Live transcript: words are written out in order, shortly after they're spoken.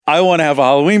I want to have a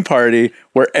Halloween party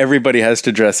where everybody has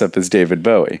to dress up as David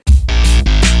Bowie.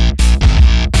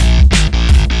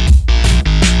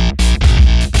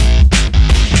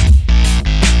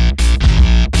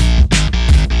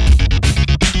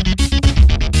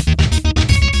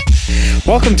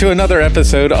 Welcome to another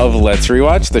episode of Let's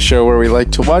Rewatch, the show where we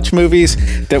like to watch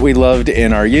movies that we loved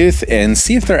in our youth and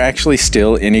see if they're actually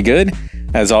still any good.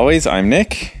 As always, I'm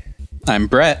Nick. I'm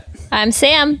Brett. I'm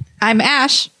Sam. I'm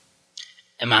Ash.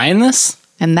 Am I in this?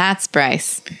 And that's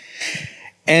Bryce.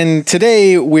 And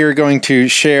today we're going to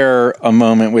share a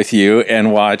moment with you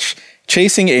and watch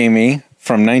Chasing Amy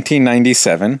from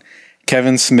 1997,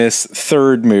 Kevin Smith's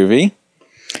third movie.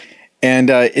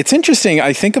 And it's interesting.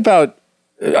 I've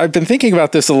been thinking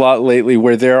about this a lot lately,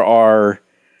 where there are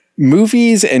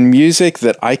movies and music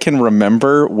that I can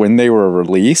remember when they were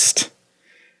released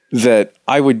that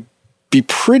I would be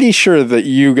pretty sure that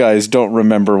you guys don't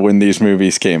remember when these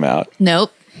movies came out.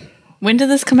 Nope. When did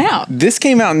this come out? This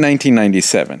came out in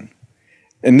 1997.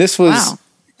 And this was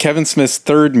Kevin Smith's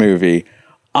third movie.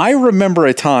 I remember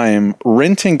a time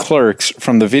renting Clerks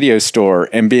from the video store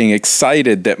and being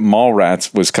excited that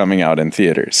Mallrats was coming out in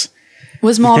theaters.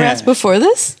 Was Mallrats before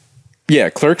this? Yeah,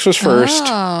 Clerks was first.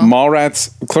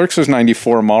 Clerks was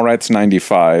 94, Mallrats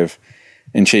 95,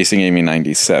 and Chasing Amy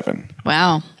 97.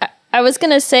 Wow. I was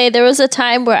going to say there was a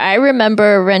time where I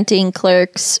remember renting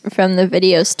Clerks from the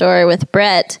video store with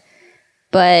Brett,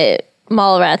 but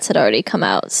Mallrats had already come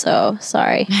out, so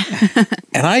sorry.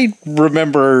 And I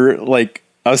remember,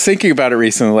 I was thinking about it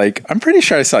recently, I'm pretty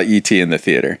sure I saw E.T. in the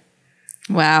theater.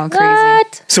 Wow, crazy.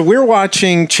 What? So we're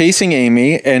watching Chasing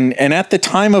Amy, and at the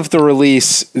time of the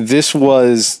release, this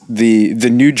was the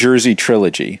New Jersey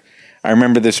trilogy. I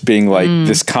remember this being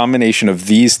this combination of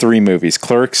these three movies,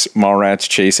 Clerks, Mallrats,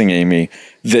 Chasing Amy,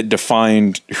 that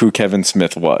defined who Kevin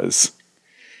Smith was.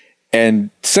 And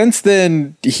since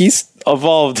then, he's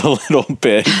evolved a little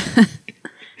bit.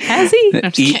 Has he?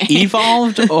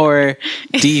 Evolved or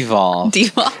devolved?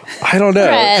 Devolved. I don't know.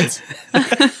 Brett.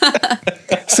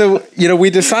 So, we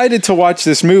decided to watch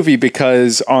this movie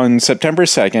because on September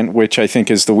 2nd, which I think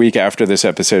is the week after this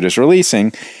episode is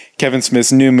releasing, Kevin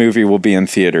Smith's new movie will be in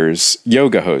theaters,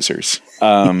 Yoga Hosers.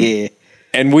 Yeah.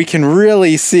 And we can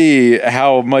really see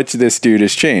how much this dude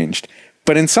has changed.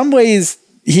 But in some ways,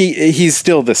 he's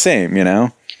still the same,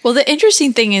 Well, the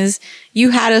interesting thing is you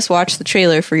had us watch the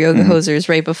trailer for Yoga Hosers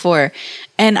right before.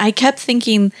 And I kept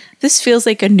thinking, this feels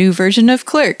like a new version of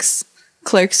Clerks.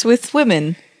 Clerks with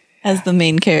women as the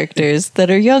main characters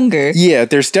that are younger. Yeah,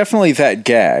 there's definitely that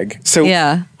gag. So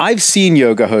Yeah. I've seen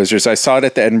Yoga Hosers. I saw it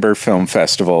at the Edinburgh Film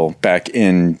Festival back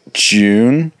in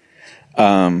June.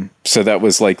 So that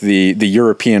was the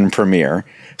European premiere.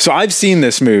 So I've seen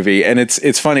this movie, and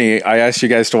it's funny. I asked you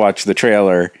guys to watch the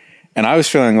trailer, and I was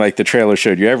feeling like the trailer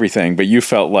showed you everything, but you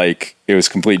felt like it was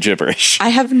complete gibberish. I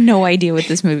have no idea what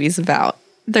this movie's about.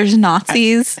 There's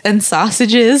Nazis and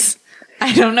sausages.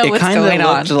 I don't know what's going on. It kind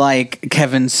of looked like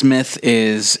Kevin Smith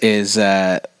is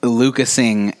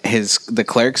Lucasing the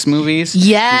Clerks movies.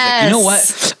 Yes. He's you know what?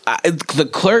 The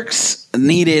Clerks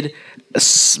needed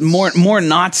more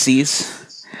Nazis.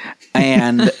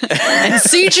 And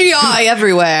CGI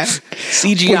everywhere.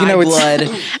 CGI blood.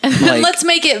 Let's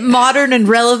make it modern and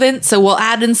relevant, so we'll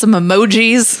add in some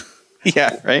emojis.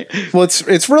 Yeah, right. Well,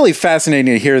 it's really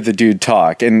fascinating to hear the dude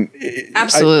talk, and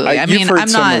absolutely.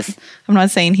 I'm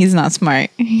not saying he's not smart.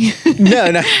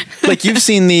 No. You've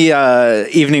seen the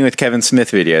Evening with Kevin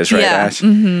Smith videos, right, Ash?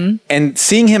 Mm-hmm. And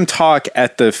seeing him talk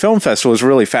at the film festival was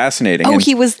really fascinating. Oh,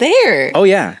 he was there. Oh,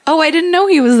 yeah. Oh, I didn't know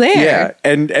he was there. Yeah,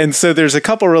 and so there's a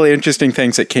couple really interesting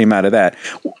things that came out of that.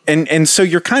 And so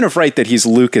you're kind of right that he's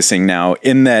Lucasing now,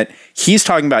 in that he's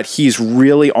talking about he's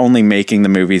really only making the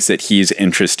movies that he's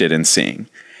interested in seeing.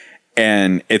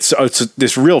 And it's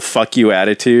this real fuck you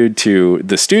attitude to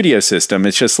the studio system.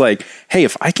 It's just like, hey,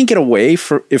 if I can get away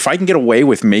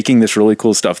with making this really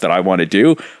cool stuff that I want to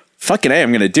do, fucking A,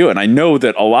 I'm going to do it. And I know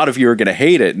that a lot of you are going to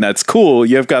hate it, and that's cool.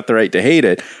 You've got the right to hate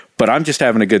it, but I'm just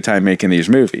having a good time making these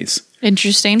movies.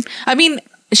 Interesting. I mean,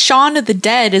 Shaun of the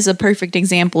Dead is a perfect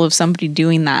example of somebody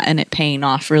doing that and it paying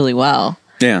off really well.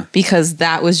 Yeah. Because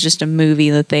that was just a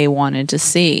movie that they wanted to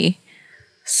see.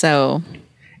 So...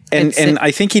 And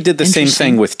I think he did the same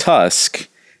thing with Tusk.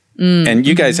 And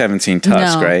you guys haven't seen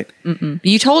Tusk, right? Mm-mm.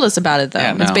 You told us about it, though.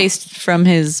 Yeah, no. It's based from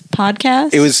his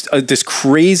podcast. It was this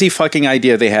crazy fucking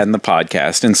idea they had in the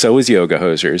podcast, and so was Yoga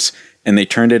Hosers, and they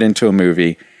turned it into a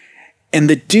movie. And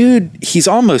the dude, he's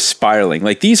almost spiraling.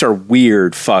 These are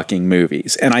weird fucking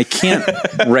movies, and I can't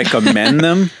recommend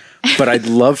them, but I'd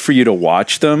love for you to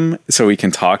watch them so we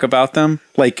can talk about them.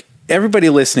 Everybody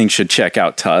listening should check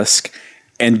out Tusk.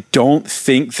 and don't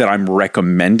think that I'm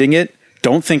recommending it.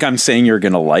 Don't think I'm saying you're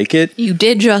going to like it. You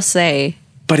did just say,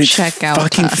 But it's check out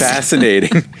fucking us.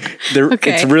 fascinating.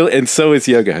 Okay. It's really, and so is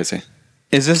Yoga Hosers.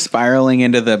 Is this spiraling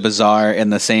into the bizarre in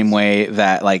the same way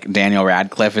that like Daniel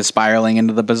Radcliffe is spiraling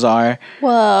into the bizarre?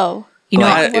 Whoa. You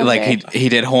know, Like he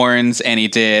did Horns, and he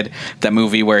did the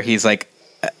movie where he's like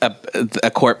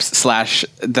a corpse slash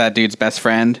that dude's best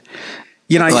friend.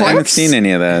 You know, I haven't Corpse? seen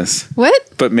any of this, what?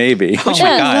 but maybe. Oh my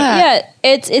God. Yeah,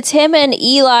 it's him and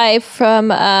Eli from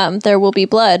There Will Be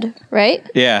Blood, right?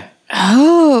 Yeah.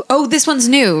 Oh, this one's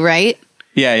new, right?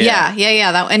 Yeah.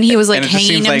 Yeah. That, and he was like And it just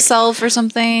hanging seems like- himself or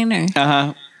something. Or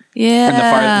Uh-huh.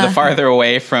 yeah. And the farther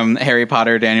away from Harry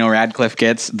Potter Daniel Radcliffe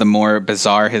gets, the more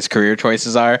bizarre his career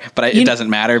choices are. But it doesn't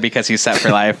matter because he's set for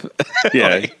life.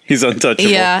 Yeah, he's untouchable.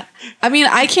 Yeah. I mean,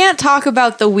 I can't talk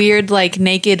about the weird, like,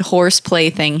 naked horseplay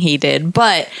thing he did,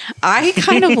 but I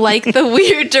kind of like the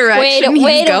weird direction he's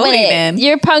Wait a going minute. in.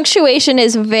 Your punctuation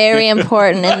is very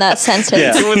important in that sentence.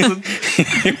 Yeah.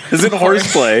 It wasn't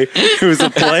horseplay. It was a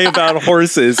play about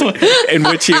horses in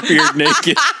which he appeared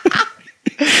naked.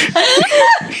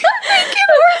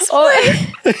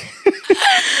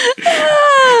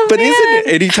 But isn't it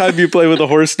anytime you play with a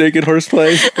horse, naked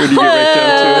horseplay? When you get right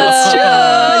down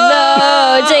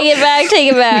to No,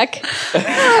 take it back.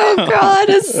 Oh, God,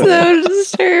 it's so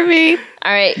disturbing.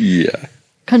 All right, it? Yeah.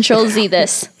 Control Z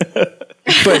this.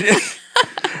 But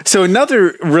so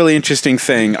another really interesting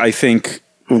thing, I think,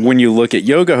 when you look at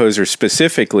Yoga Hoser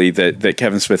specifically that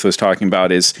Kevin Smith was talking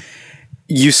about is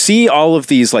you see all of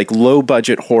these like low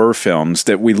budget horror films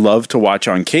that we love to watch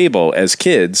on cable as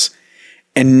kids,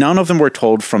 and none of them were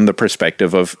told from the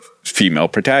perspective of female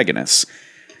protagonists.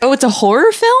 Oh, it's a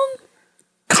horror film?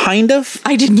 Kind of.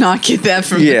 I did not get that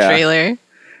from the Yeah. trailer.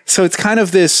 So it's kind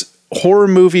of this horror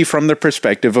movie from the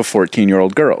perspective of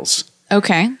 14-year-old girls.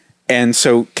 Okay. And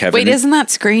so Kevin... Wait, isn't that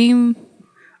Scream?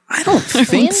 I don't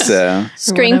think so.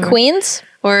 Scream Whatever. Queens.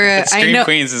 Or I Scream know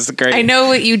Queens is great. I know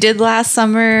what you did last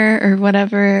summer or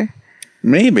whatever.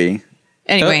 Maybe.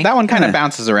 Anyway, That one kind of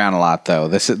bounces around a lot, though.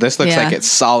 This looks Yeah. like it's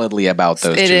solidly about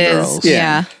those it two is. girls.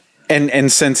 Yeah.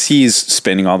 And since he's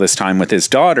spending all this time with his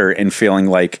daughter and feeling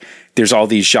like there's all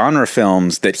these genre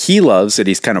films that he loves that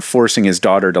he's kind of forcing his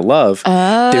daughter to love,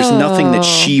 there's nothing that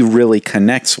she really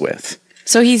connects with.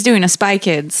 So he's doing a Spy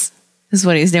Kids, is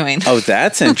what he's doing. Oh,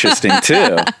 that's interesting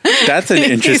too. That's an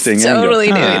interesting he's angle. totally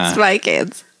doing Huh. Spy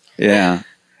Kids. Yeah.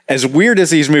 As weird as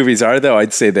these movies are, though,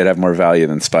 I'd say they'd have more value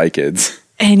than Spy Kids.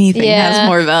 Anything Yeah. has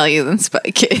more value than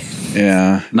Spy Kids.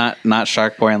 Yeah. Not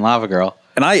Shark Boy and Lava Girl.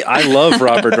 And I love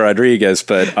Robert Rodriguez,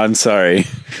 but I'm sorry.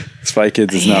 Spy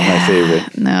Kids is not my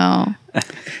favorite. No.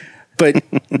 But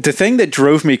the thing that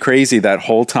drove me crazy that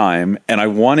whole time, and I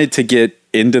wanted to get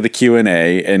into the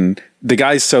Q&A, and the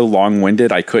guy's so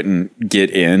long-winded I couldn't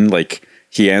get in. Like,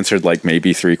 he answered like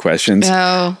maybe 3 questions.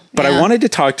 Oh, But yeah. I wanted to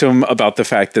talk to him about the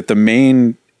fact that the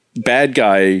main bad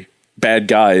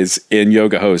guys in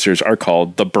Yoga Hosers are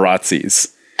called the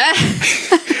Bratzies.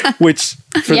 Which,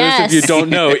 for those of you who Yes. don't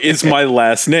know, is my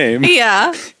last name.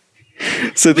 Yeah.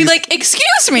 So Be these, like,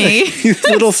 excuse me. these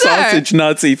little sir. sausage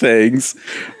Nazi things.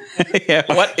 Yeah,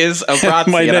 what is a Bratzi?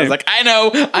 My And I name. was like, I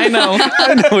know. I know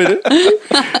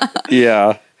it.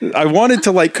 Yeah. I wanted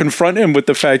to like confront him with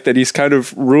the fact that he's kind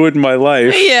of ruined my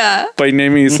life Yeah. by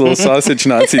naming these little sausage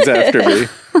Nazis after me.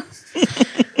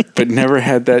 But never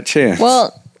had that chance.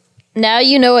 Well, now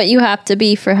you know what you have to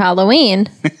be for Halloween.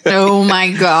 Oh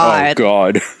my oh God.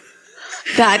 God.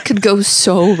 That could go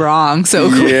so wrong so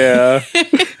quick. Yeah.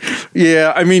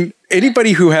 Yeah. I mean,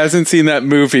 anybody who hasn't seen that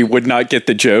movie would not get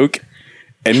the joke.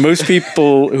 And most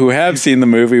people who have seen the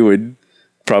movie would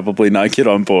probably not get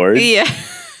on board Yeah.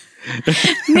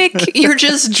 Nick, you're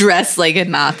just dressed like a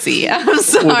Nazi. I'm with a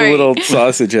sorry. little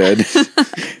sausage head.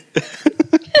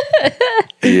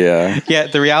 Yeah. Yeah,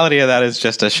 the reality of that is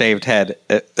just a shaved head.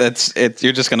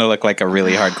 You're just going to look like a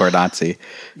really hardcore Nazi.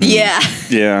 Yeah.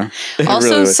 Yeah. It Also,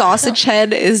 really was. sausage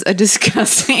head is a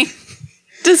disgusting,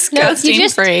 disgusting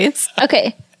just- phrase.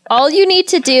 Okay. All you need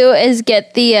to do is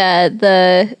get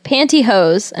the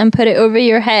pantyhose and put it over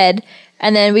your head,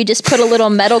 and then we just put a little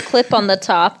metal clip on the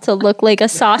top to look like a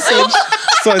sausage.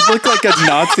 So I look like a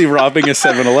Nazi robbing a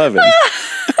 7-Eleven.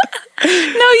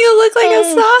 No, you look like a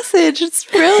sausage. It's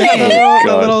brilliant. A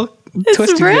God. little It's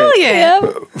twisted brilliant.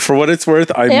 Yep. For what it's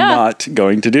worth, I'm Yeah. not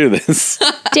going to do this.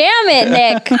 Damn it,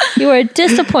 Nick. You are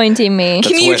disappointing me.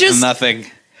 Can you worth just? nothing.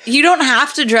 You don't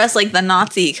have to dress like the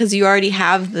Nazi because you already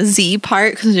have the Z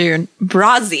part because you're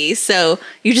Brazzi. So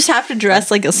you just have to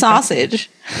dress like a sausage.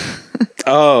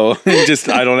 Oh,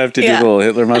 I don't have to do Yeah. the little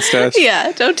Hitler mustache.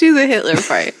 Yeah, don't do the Hitler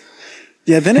part.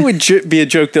 Yeah, then it would be a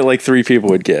joke that like 3 people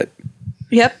would get.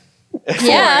 Yep.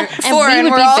 Yeah, Four, and and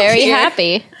we would we're be all very here.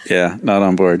 happy. Yeah, not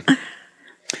on board.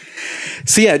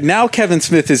 So yeah, now Kevin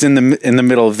Smith is in the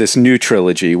middle of this new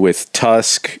trilogy with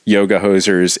Tusk, Yoga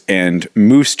Hosers, and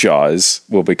Moose Jaws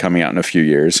will be coming out in a few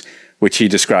years, which he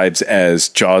describes as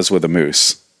Jaws with a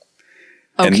moose.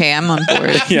 Okay, I'm on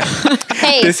board. Yeah,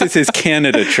 Hey, this is his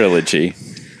Canada trilogy.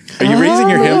 Are you raising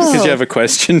your hands because you have a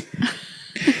question?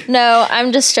 no,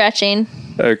 I'm just stretching.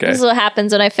 Okay. This is what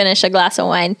happens when I finish a glass of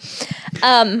wine.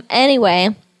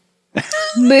 Anyway,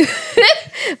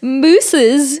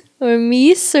 mooses or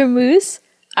moose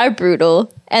are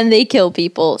brutal and they kill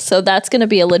people. So that's going to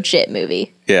be a legit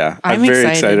movie. Yeah, I'm I'm very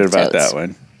excited. excited about Totes. that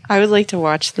one. I would like to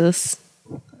watch this.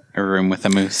 A Room with a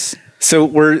Moose. So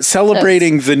we're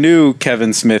celebrating the new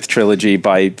Kevin Smith trilogy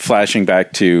by flashing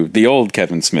back to the old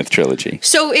Kevin Smith trilogy.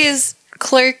 So is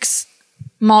Clerks,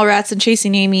 Mallrats, and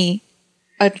Chasing Amy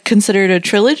considered a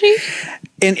trilogy?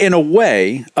 In a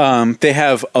way, they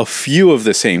have a few of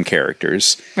the same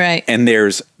characters, Right. and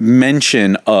there's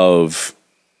mention of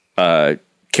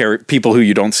people who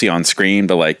you don't see on screen,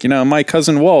 but like, my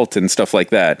cousin Walt and stuff like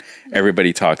that.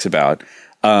 Everybody talks about.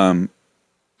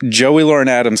 Joey Lauren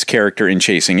Adams' character in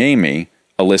Chasing Amy,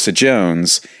 Alyssa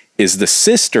Jones, is the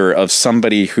sister of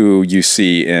somebody who you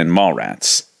see in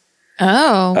Mallrats.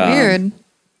 Oh, weird.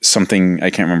 Something,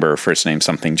 I can't remember her first name,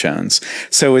 something Jones.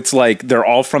 So it's like they're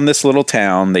all from this little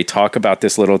town. They talk about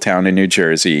this little town in New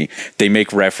Jersey. They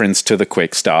make reference to the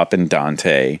Quick Stop and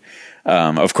Dante.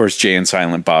 Of course, Jay and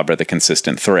Silent Bob are the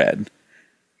consistent thread.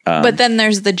 But then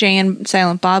there's the Jay and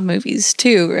Silent Bob movies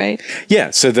too, right? Yeah,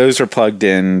 so those are plugged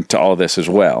in to all this as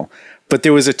well. But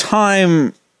there was a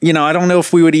time, I don't know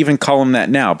if we would even call them that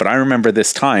now, but I remember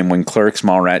this time when Clerks,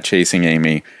 Mallrat, Chasing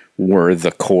Amy were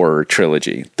the core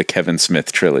trilogy, the Kevin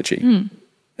Smith trilogy,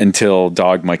 until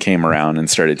Dogma came around and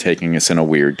started taking us in a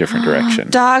weird, different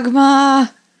direction,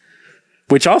 Dogma.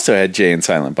 which also had Jay and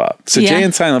Silent Bob. So Yeah. Jay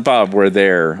and Silent Bob were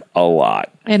there a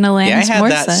lot. And Alanis Yeah, I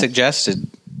had that Morissette. suggested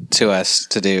to us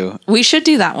to do. We should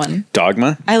do that one.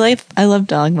 Dogma? I love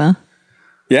Dogma.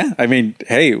 Yeah, I mean,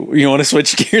 hey, you want to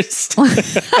switch gears?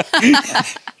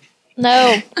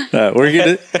 No,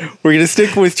 We're gonna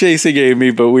stick with Chasing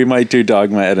Amy, but we might do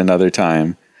Dogma at another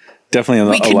time.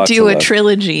 Definitely, We a could lot do to a love.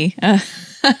 trilogy.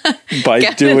 By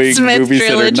Kevin doing Smith movies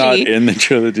that are not trilogy. in the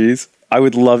trilogies. I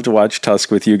would love to watch Tusk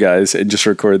with you guys and just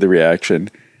record the reaction.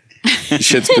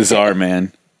 Shit's bizarre,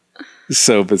 man.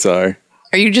 So bizarre.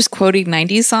 Are you just quoting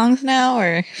 90s songs now,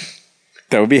 or?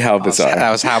 That would be how bizarre. That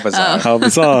was how bizarre. How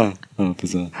bizarre. How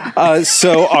bizarre.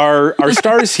 So our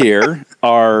stars here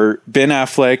are Ben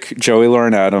Affleck, Joey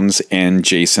Lauren Adams, and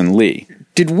Jason Lee.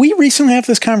 Did we recently have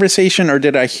this conversation, or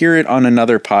did I hear it on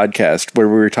another podcast where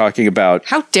we were talking about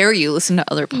How dare you listen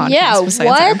to other podcasts Yeah, besides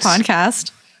our what?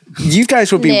 podcast? you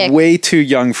guys would be Nick. way too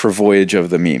young for Voyage of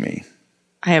the Mimi?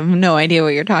 I have no idea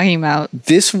what you're talking about.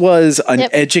 This was an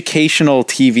Yep. educational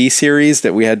TV series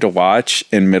that we had to watch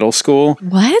in middle school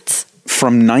What?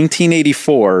 from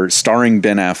 1984, starring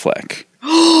Ben Affleck.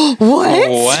 What?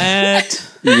 What?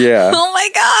 Yeah. Oh my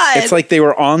god! It's like they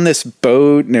were on this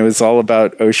boat and it was all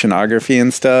about oceanography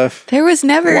and stuff. there was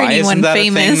never Why anyone isn't that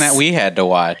famous. a thing that we had to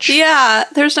watch? Yeah,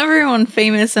 there's never anyone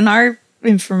famous in our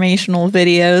informational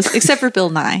videos except for Bill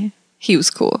Nye. He was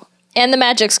cool. and the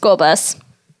Magic School Bus.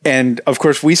 And of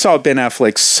course, we saw Ben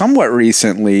Affleck somewhat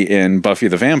recently in Buffy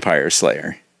the Vampire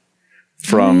Slayer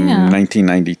from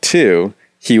 1992.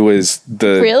 He was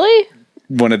Really?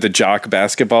 one of the jock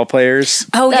basketball players.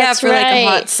 Oh yeah, That's for like a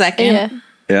hot right. second. Yeah.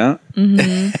 Yeah.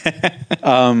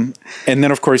 And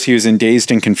then, of course, he was in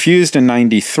Dazed and Confused in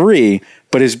 93,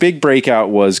 but his big breakout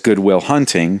was Good Will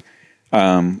Hunting,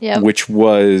 Yep. which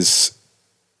was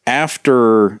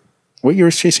after. What year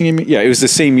was Chasing Amy? Yeah, it was the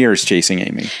same year as Chasing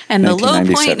Amy. And the low point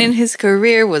 1997. in his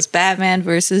career was Batman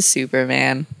versus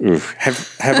Superman. Oof.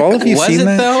 Have all of you Was seen it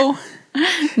that? though?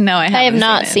 No, I I have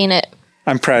not seen it.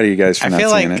 I'm proud of you guys for I not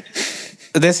feel seeing like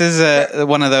it. this is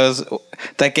one of those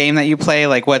that game that you play.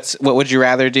 Like, what would you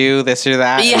rather do, this or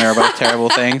that? Yeah. And they're both terrible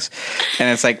things. And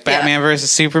it's like Batman versus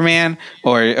Superman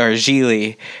or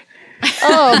Geely.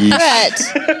 Oh,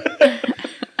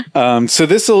 Brett. So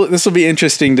this will be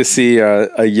interesting to see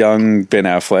a young Ben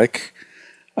Affleck.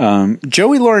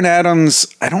 Joey Lauren Adams,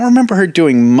 I don't remember her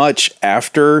doing much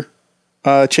after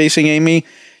Chasing Amy.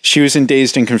 She was in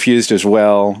Dazed and Confused as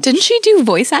well. Didn't she do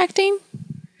voice acting?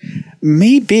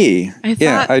 Maybe. I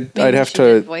Yeah, thought I'd maybe have she to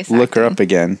did voice look her acting. up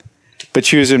again. But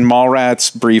she was in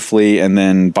Mallrats briefly and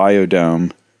then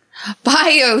Biodome.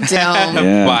 Biodome.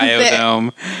 Yeah.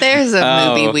 Biodome. There's a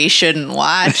Oh. movie we shouldn't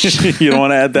watch. You don't want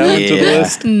to add that one to the Yeah.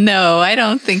 list? No, I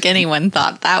don't think anyone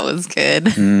thought that was good.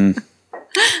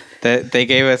 They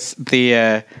gave us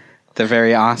the the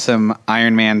very awesome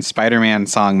Iron Man Spider-Man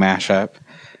song mashup,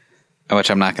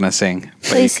 which I'm not going to sing.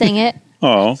 Please sing it.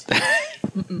 Oh.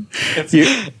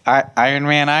 Iron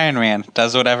Man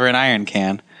does whatever an iron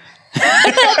can.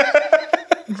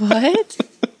 What?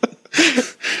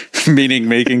 Meaning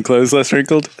making clothes less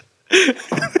wrinkled?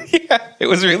 Yeah, it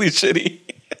was really shitty.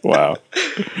 Wow.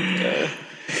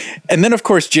 And then, of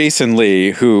course, Jason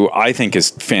Lee, who I think is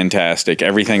fantastic.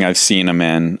 Everything I've seen him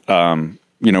in.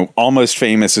 Almost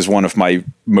Famous is one of my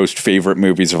most favorite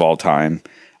movies of all time.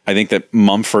 I think that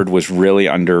Mumford was really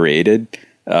underrated.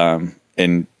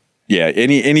 And yeah,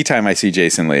 anytime I see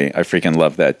Jason Lee, I freaking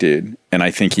love that dude. And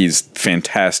I think he's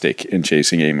fantastic in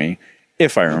Chasing Amy,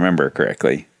 if I remember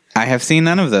correctly. I have seen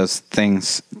none of those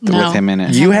things No. with him in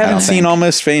it. You I haven't don't seen think.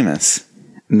 Almost Famous.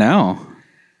 No.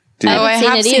 Dude, I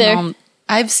haven't seen it either.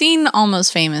 I've seen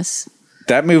Almost Famous.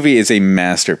 that movie is a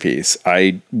masterpiece.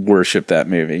 I worship that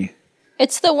movie.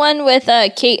 It's the one with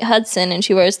Kate Hudson, and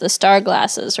she wears the star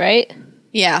glasses, right?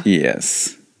 Yeah.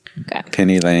 Yes. Okay.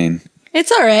 Penny Lane.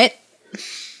 It's all right.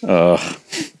 Ugh.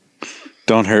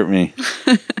 Don't hurt me.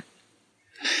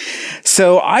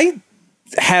 So I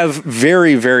have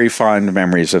very, very fond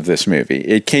memories of this movie.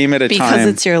 It came at a Because time.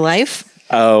 it's your life.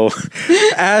 Oh,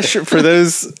 Ash, for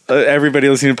those, everybody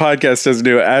listening to podcasts doesn't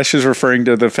know, Ash is referring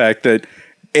to the fact that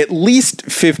at least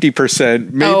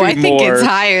 50%, maybe I think more, it's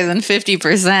higher than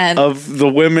 50% of the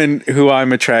women who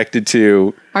I'm attracted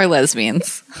to are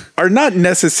lesbians. are not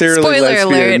necessarily Spoiler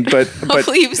lesbian, alert. but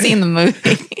Hopefully you've seen the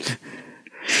movie.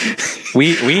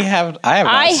 We have. I have.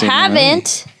 Not I seen the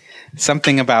haven't. movie.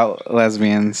 Something about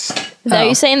lesbians. Are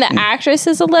you saying the actress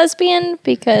is a lesbian?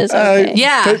 Because okay.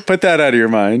 Yeah. put that out of your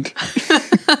mind.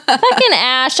 Fucking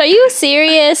Ash, are you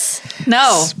serious?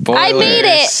 No. Spoilers. I made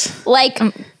it like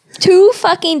 2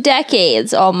 fucking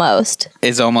decades almost.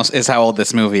 Is how old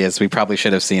this movie is. We probably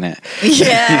should have seen it.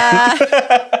 Yeah.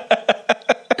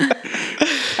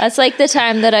 That's like the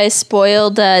time that I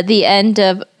spoiled the end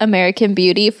of American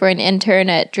Beauty for an intern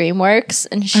at DreamWorks,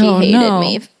 and she hated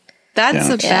me. That's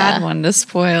Yeah. a bad one to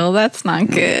spoil. That's not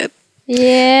good.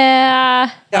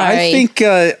 Yeah. I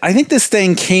think this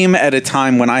thing came at a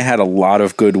time when I had a lot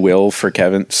of goodwill for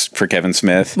Kevin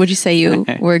Smith. Would you say you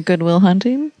were Goodwill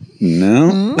Hunting?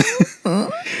 No.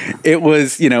 It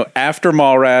was, after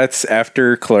Mallrats,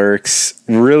 after Clerks,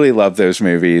 really loved those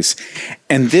movies.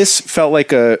 And this felt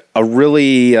like a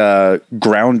really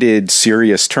grounded,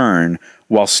 serious turn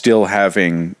while still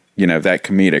having, that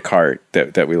comedic heart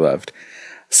that we loved.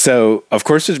 So, of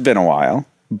course, it's been a while,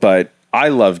 but I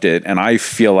loved it, and I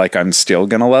feel like I'm still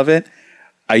going to love it.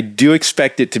 I do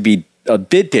expect it to be a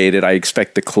bit dated. I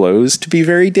expect the clothes to be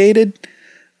very dated.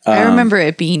 I remember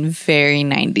it being very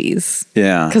 90s.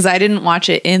 Yeah. Because I didn't watch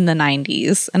it in the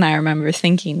 90s. And I remember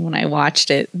thinking when I watched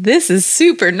it, this is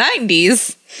super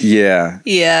 90s. Yeah.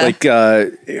 Yeah. Like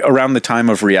around the time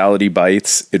of Reality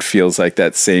Bites, it feels like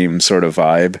that same sort of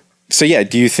vibe. So, yeah,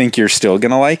 do you think you're still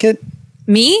going to like it?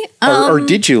 Me? Or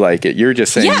did you like it? You're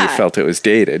just saying you yeah. felt it was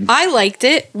dated. I liked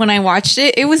it when I watched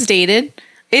it. It was dated.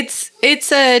 It's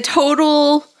a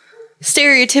total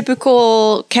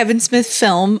stereotypical Kevin Smith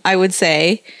film, I would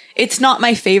say. It's not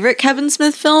my favorite Kevin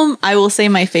Smith film. I will say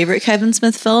my favorite Kevin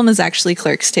Smith film is actually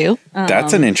Clerks 2.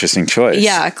 That's an interesting choice.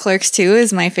 Yeah, Clerks 2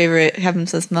 is my favorite Kevin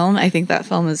Smith film. I think that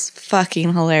film is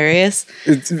fucking hilarious.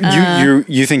 You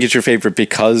think it's your favorite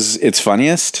because it's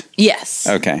funniest? Yes.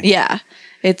 Okay. Yeah.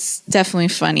 It's definitely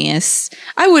funniest.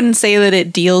 I wouldn't say that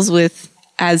it deals with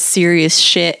as serious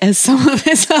shit as some of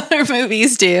his other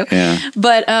movies do. Yeah.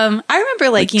 But I remember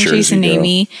liking Jersey Chasing Girl.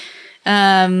 Amy.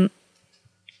 I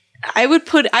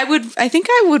think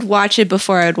I would watch it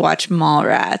before I'd watch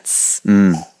Mallrats.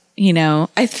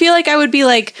 I feel like I would be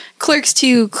like Clerks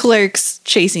 2, Clerks,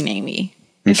 Chasing Amy.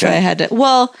 If Okay. I had to.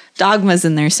 Well, Dogma's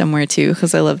in there somewhere too,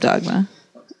 because I love Dogma.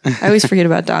 I always forget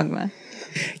about Dogma.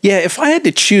 Yeah, if I had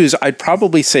to choose, I'd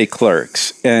probably say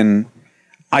Clerks. And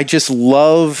I just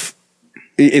love,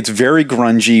 it's very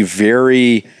grungy,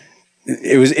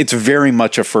 it's very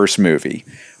much a first movie.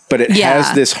 But it Yeah.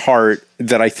 has this heart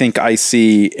that I think I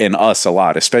see in us a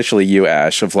lot, especially you,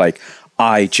 Ash, of like,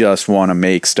 I just want to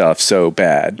make stuff so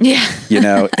bad. Yeah.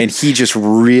 And he just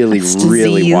really, That's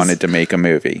really disease. wanted to make a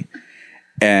movie.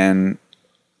 And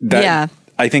that, Yeah.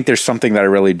 I think there's something that I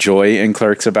really enjoy in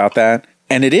Clerks about that.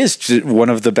 And it is one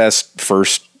of the best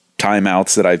first time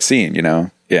outs that I've seen,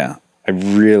 Yeah. I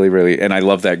really, really, and I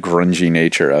love that grungy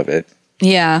nature of it.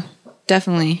 Yeah,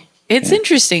 definitely. It's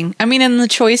interesting. I mean, and the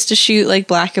choice to shoot like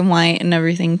black and white and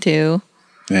everything too.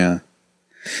 Yeah.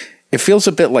 It feels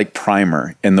a bit like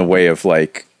Primer in the way of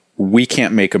like, we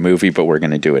can't make a movie, but we're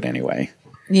going to do it anyway.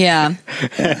 Yeah.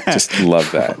 Just love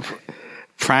that.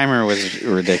 Primer was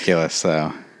ridiculous,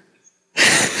 though.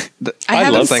 I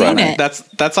haven't love seen Primer. it.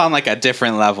 That's on like a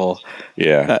different level.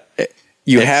 Yeah.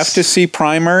 You have to see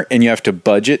Primer, and you have to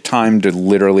budget time to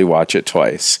literally watch it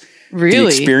twice. Really? The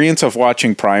experience of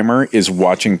watching Primer is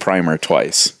watching Primer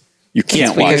twice. You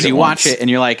can't watch Because it you once. watch it and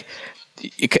you're like,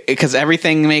 because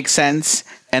everything makes sense,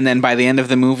 and then by the end of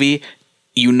the movie,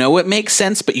 you know it makes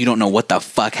sense, but you don't know what the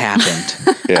fuck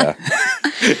happened. Yeah.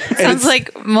 Sounds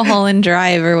like Mulholland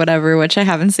Drive or whatever, which I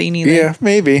haven't seen either. Yeah,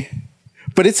 maybe.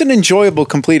 But it's an enjoyable,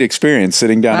 complete experience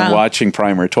sitting down and Wow. watching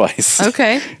Primer twice.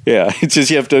 Okay. Yeah, it's just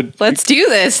you have to Let's do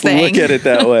this thing. look at it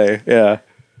that way. Yeah.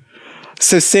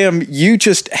 So, Sam, you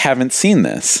just haven't seen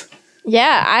this.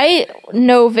 Yeah, I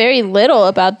know very little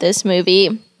about this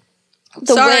movie.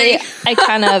 The Sorry. way I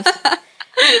kind of.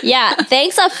 Yeah,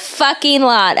 thanks a fucking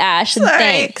lot, Ash. And Sorry.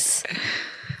 thanks.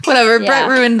 Whatever. Yeah. Brett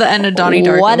ruined the end of Donnie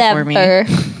Darko Whatever. for me.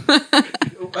 So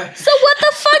what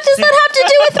the fuck does that have to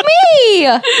do with me?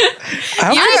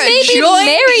 How, You're I may a be joint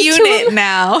married to unit him.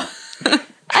 now. how It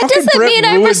could doesn't Brett mean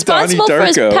I'm ruin responsible Donnie for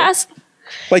his Darko? past.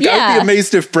 Like, I'd Yeah. be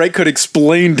amazed if Brett could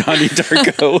explain Donnie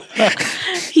Darko.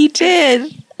 He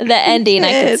did. The ending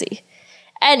I could see.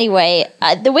 Anyway,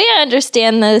 the way I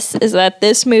understand this is that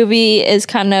this movie is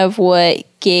kind of what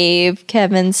gave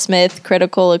Kevin Smith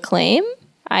critical acclaim.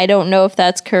 I don't know if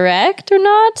that's correct or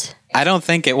not. I don't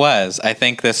think it was. I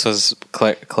think this was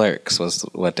Clerks was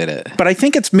what did it. But I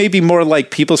think it's maybe more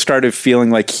like people started feeling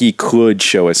like he could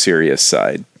show a serious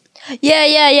side.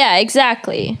 Yeah,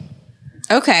 exactly.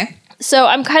 Okay. So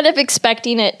I'm kind of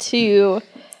expecting it to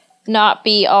not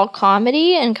be all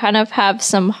comedy and kind of have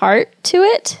some heart to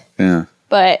it, Yeah.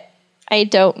 but I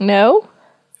don't know.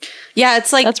 Yeah,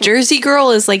 it's like That's- Jersey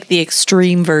Girl is like the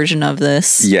extreme version of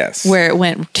this. Yes. Where it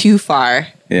went too far.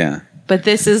 Yeah. But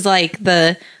this is like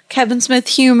the Kevin Smith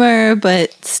humor,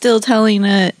 but still telling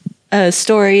a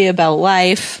story about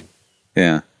life.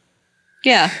 Yeah.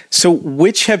 Yeah. So,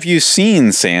 which have you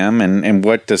seen, Sam, and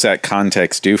what does that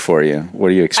context do for you? What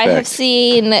do you I expect? have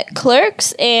seen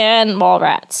Clerks and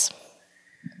Mallrats.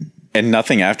 And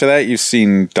nothing after that? You've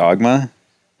seen Dogma?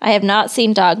 I have not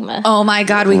seen Dogma. Oh my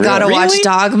God, we gotta Really? watch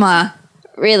Dogma.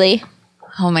 Really?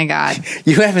 Oh my God.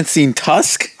 You haven't seen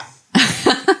Tusk?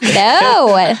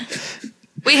 No.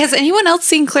 Wait, has anyone else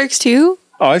seen Clerks 2?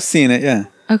 Oh, I've seen it, yeah.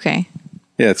 Okay.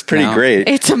 Yeah, it's pretty No. great.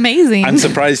 It's amazing. I'm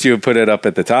surprised you would put it up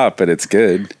at the top, but it's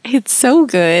good. It's so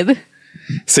good.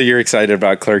 So you're excited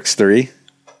about Clerks 3?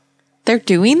 They're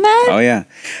doing that? Oh, yeah.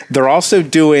 They're also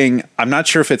doing, I'm not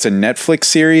sure if it's a Netflix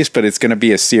series, but it's going to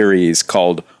be a series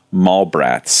called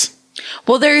Mallbrats.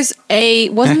 Well,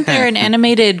 wasn't there an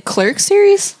animated Clerks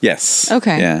series? Yes.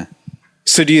 Okay. Yeah.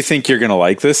 So do you think you're going to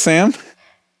like this, Sam?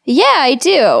 Yeah, I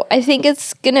do. I think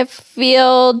it's going to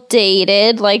feel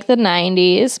dated like the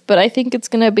 90s, but I think it's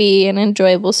going to be an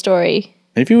enjoyable story.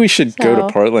 Maybe we should go So-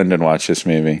 to Portland and watch this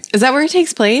movie. Is that where it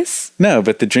takes place? No,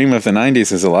 but the dream of the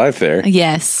 90s is alive there.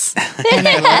 Yes. And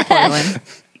I love Portland.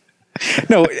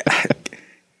 No,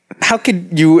 how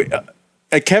could you...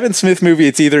 A Kevin Smith movie,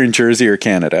 it's either in Jersey or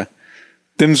Canada.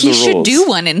 Them's He the should rules. do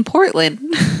one in Portland.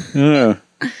 I don't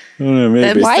know, maybe.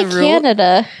 That's- Why the rule?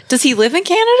 Canada? Does he live in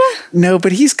Canada? No,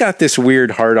 but he's got this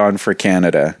weird hard-on for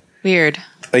Canada. Weird.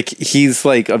 Like, he's,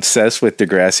 like, obsessed with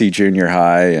Degrassi Junior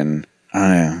High, and I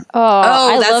don't know.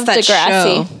 Oh, I that's love that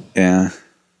Degrassi. show. Yeah.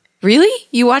 Really?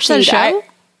 You watched that Dude, show?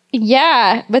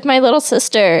 Yeah, with my little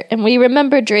sister. And we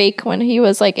remember Drake when he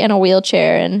was like in a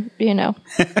wheelchair and,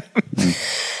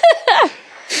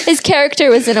 his character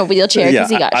was in a wheelchair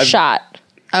because Yeah, he got I've- shot.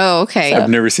 Oh, okay. I've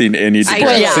never seen any Degrassi.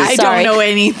 Spoilers. I Sorry. don't know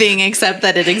anything except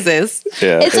that it exists.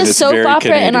 Yeah, It's and a soap very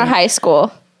opera in our Canadian. high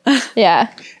school.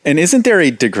 Yeah. And isn't there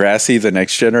a Degrassi The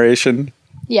Next Generation?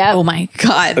 Yeah. Oh my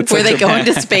God. That's Were such they a- going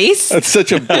to space? That's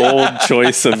such a bold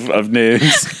choice of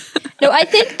names. No, I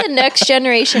think the next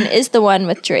generation is the one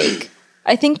with Drake.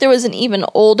 I think there was an even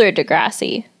older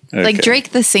Degrassi. Like Okay.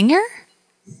 Drake the singer?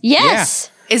 Yes.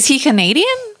 Is he Canadian?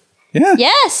 Yeah.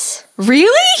 Yes.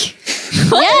 Really?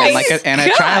 Yes. And a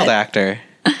child actor.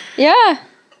 Yeah.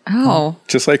 Oh.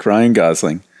 Just like Ryan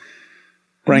Gosling.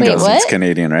 Ryan Wait, Gosling's what?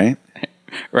 Canadian, right?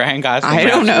 Ryan Gosling. I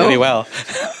don't raps know. really well.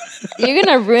 You're going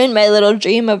to ruin my little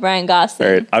dream of Ryan Gosling.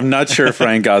 All right. I'm not sure if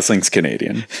Ryan Gosling's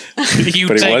Canadian, You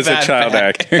but he take was a that child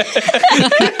back. actor.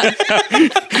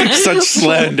 Such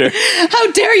slander.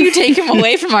 How dare you take him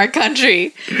away from our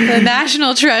country? The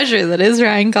national treasure that is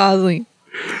Ryan Gosling.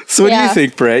 So what do Yeah. you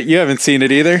think, Brett? You haven't seen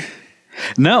it either?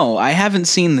 No, I haven't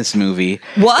seen this movie.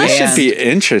 What? This And- should be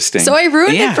interesting. So I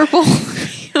ruined Yeah. it for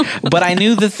both. but I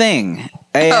knew the thing,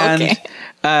 and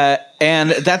Okay.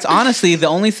 and that's honestly the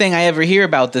only thing I ever hear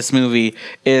about this movie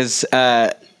is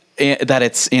that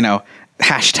it's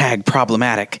hashtag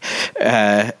problematic.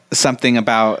 Something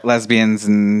about lesbians,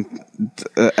 and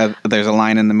there's a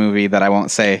line in the movie that I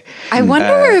won't say. I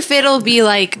wonder if it'll be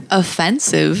like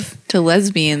offensive to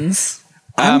lesbians.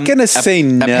 I'm gonna say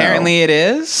no. Apparently, it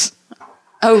is.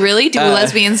 Oh, really? Do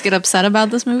lesbians get upset about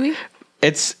this movie?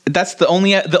 That's the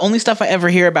only stuff I ever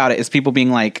hear about it is people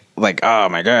being like, oh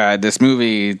my god, this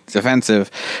movie is offensive.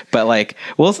 But like,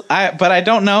 but I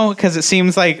don't know, because it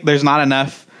seems like there's not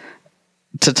enough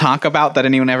to talk about that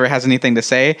anyone ever has anything to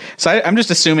say. So I'm just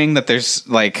assuming that there's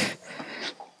like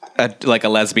a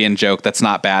lesbian joke that's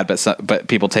not bad, but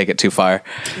people take it too far.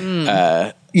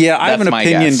 Yeah, I have an my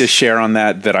opinion guess. to share on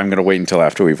that I'm going to wait until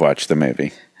after we've watched the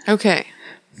movie. Okay.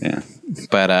 Yeah.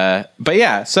 But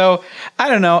yeah, so I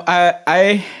don't know.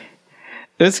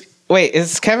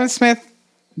 Is Kevin Smith?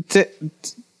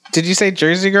 Did you say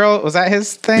Jersey Girl? Was that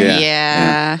his thing?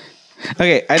 Yeah.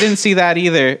 Okay, I didn't see that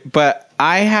either, but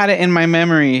I had it in my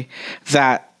memory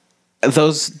that I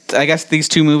guess these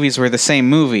two movies were the same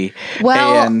movie.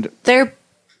 Well, and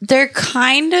they're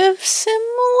kind of similar.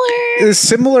 It's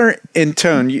similar in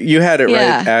tone. You had it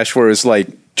Yeah. right, Ash, where it's like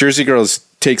Jersey Girls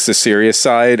takes the serious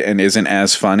side and isn't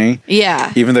as funny.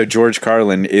 Yeah. Even though George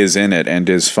Carlin is in it and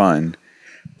is fun.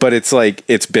 But it's like,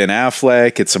 it's Ben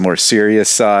Affleck. It's a more serious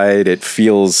side. It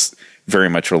feels very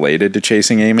much related to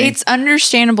Chasing Amy. It's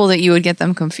understandable that you would get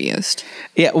them confused.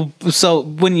 yeah, so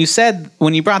when you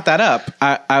brought that up,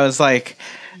 I was like,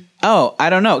 oh,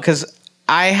 I don't know, because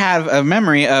I have a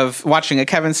memory of watching a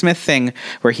Kevin Smith thing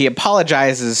where he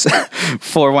apologizes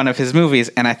for one of his movies,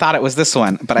 and I thought it was this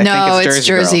one, but I think it's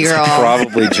Jersey Girl.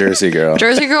 Probably Jersey Girl.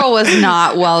 Jersey Girl was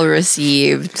not well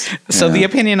received. So the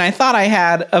opinion I thought I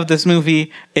had of this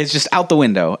movie is just out the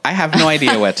window. I have no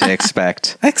idea what to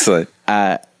expect. Excellent.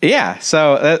 Yeah,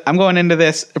 so I'm going into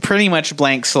this pretty much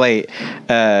blank slate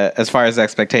as far as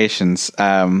expectations.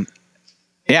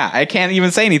 Yeah, I can't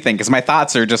even say anything because my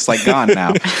thoughts are just like gone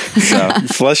now. So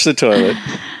Flush the toilet.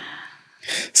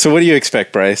 So what do you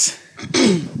expect, Bryce?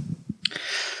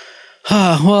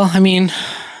 Well, I mean,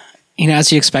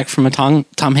 as you expect from a Tom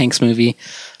Hanks movie,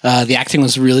 the acting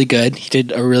was really good. He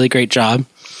did a really great job.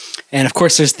 And of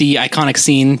course, there's the iconic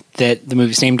scene that the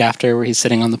movie's named after where he's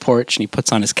sitting on the porch and he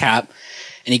puts on his cap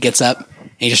and he gets up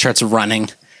and he just starts running. And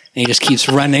he just keeps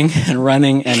running and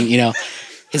running and,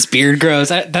 his beard grows.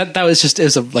 That was just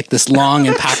like this long,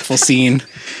 impactful scene.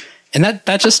 And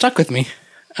that just stuck with me.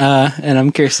 And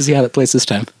I'm curious to see how that plays this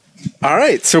time. All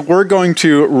right, so we're going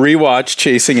to rewatch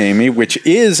Chasing Amy, which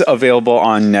is available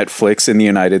on Netflix in the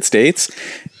United States,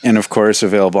 and of course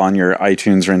available on your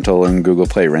iTunes rental and Google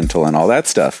Play rental and all that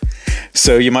stuff.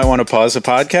 So you might want to pause the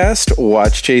podcast,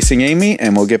 watch Chasing Amy,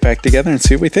 and we'll get back together and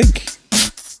see what we think.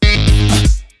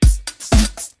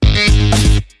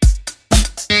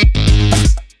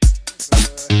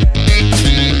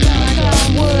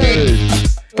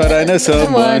 But I know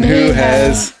someone who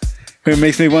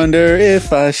makes me wonder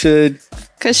if I should.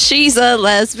 Because she's a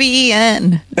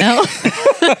lesbian. No.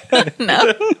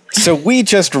 No. So we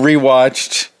just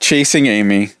rewatched Chasing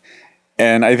Amy,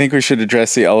 and I think we should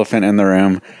address the elephant in the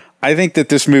room. I think that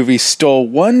this movie stole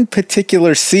one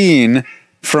particular scene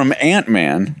from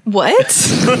Ant-Man.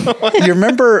 What? You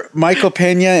remember Michael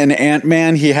Pena in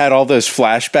Ant-Man? He had all those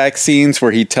flashback scenes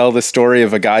where he'd tell the story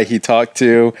of a guy he talked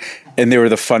to, and they were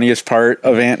the funniest part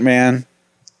of Ant-Man.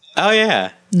 oh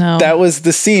yeah, No. That was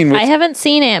the scene with... I haven't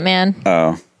seen Ant-Man.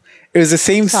 Oh. It was the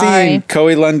same Sorry. scene,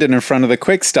 Coey London in front of the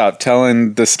Quick Stop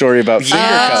telling the story about finger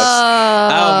cuffs.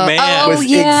 oh man, Was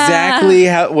yeah. exactly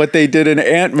what they did in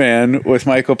Ant-Man with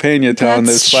Michael Pena telling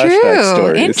those flashback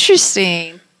stories.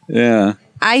 Interesting. Yeah.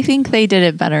 I think they did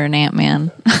it better in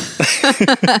Ant-Man.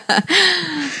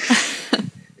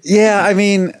 Yeah, I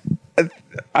mean,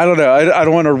 I don't know. I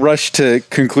don't want to rush to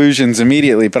conclusions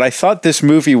immediately, but I thought this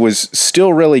movie was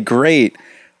still really great,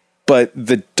 but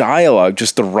the dialogue,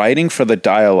 just the writing for the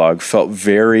dialogue felt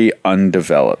very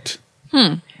undeveloped.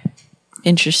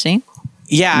 Interesting.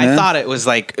 yeah. Yeah. I thought it was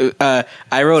like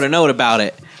I wrote a note about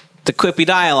it. The quippy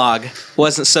dialogue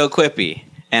wasn't so quippy,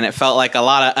 and it felt like a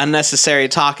lot of unnecessary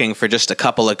talking for just a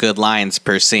couple of good lines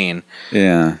per scene.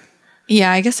 Yeah.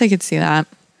 Yeah, I guess I could see that.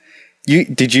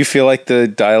 Did you feel like the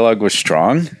dialogue was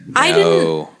strong? I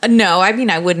didn't. No, I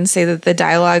mean, I wouldn't say that the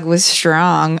dialogue was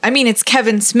strong. I mean, it's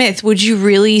Kevin Smith. Would you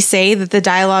really say that the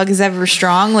dialogue is ever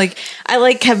strong? Like, I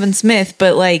like Kevin Smith,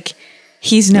 but like,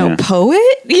 he's no poet.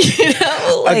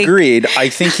 Like, Agreed. I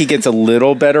think he gets a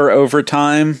little better over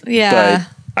time. Yeah. But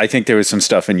I think there was some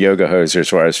stuff in Yoga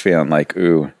Hosers where I was feeling like,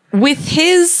 ooh. with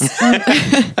his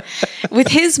with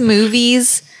his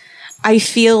movies, I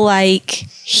feel like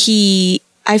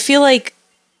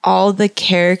all the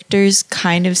characters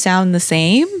kind of sound the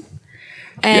same.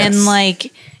 And Yes.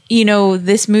 like, you know,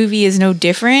 this movie is no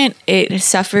different. It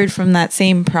suffered from that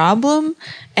same problem.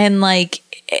 And like,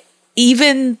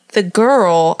 even the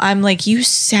girl, I'm like, you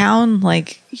sound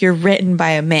like you're written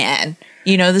by a man.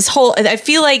 You know, this whole, I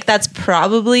feel like that's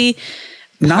probably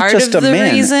Not part just of a the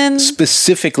man, reason.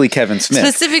 specifically Kevin Smith.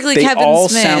 Specifically they Kevin all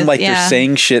Smith, sound like yeah. they're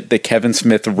saying shit that Kevin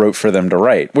Smith wrote for them to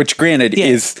write, which granted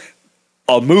is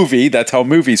a movie. That's how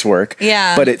movies work.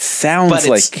 Yeah. But it sounds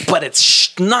But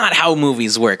it's not how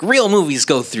movies work. Real movies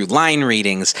go through line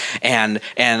readings, and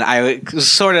I was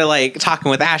sort of like talking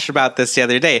with Ash about this the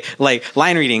other day. Like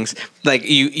line readings, like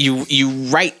you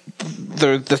write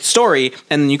the story,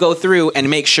 and you go through and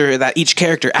make sure that each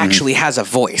character actually has a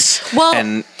voice. Well,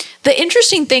 and the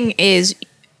interesting thing is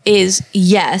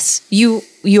yes, you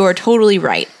are totally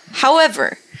right.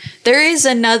 However, there is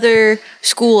another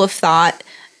school of thought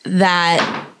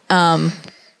that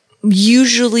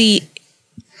usually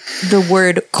the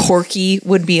word corky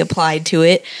would be applied to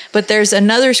it, but there's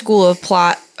another school of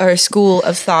thought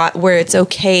where it's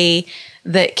okay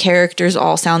that characters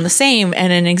all sound the same.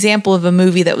 And an example of a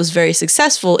movie that was very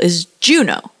successful is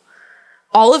Juno.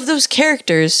 All of those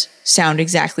characters sound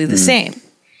exactly the same.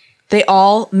 They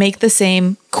all make the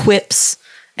same quips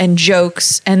and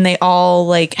jokes, and they all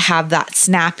like have that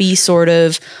snappy sort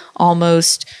of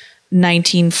almost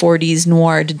 1940s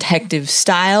noir detective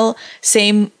style.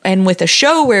 Same, and with a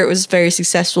show where it was very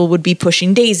successful would be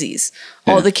Pushing Daisies.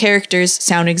 All the characters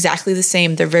sound exactly the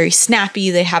same. They're very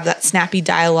snappy. They have that snappy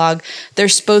dialogue. They're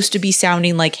supposed to be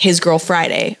sounding like His Girl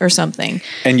Friday or something.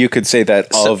 and you could say that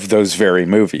of those very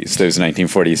movies, those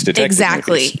 1940s detective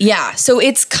Exactly. movies. Yeah. So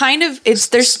it's kind of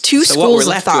there's two so what schools we're of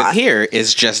left thought. with here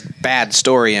is just bad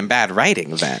story and bad writing.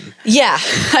 Then Yeah.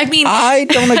 I mean, I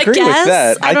don't agree with guess.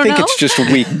 that. I don't think know. it's just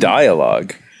weak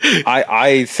dialogue.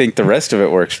 I think the rest of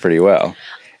it works pretty well.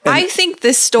 I think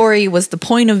this story was the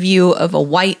point of view of a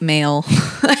white male.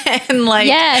 And like,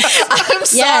 Yes. I'm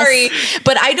sorry,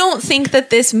 but I don't think that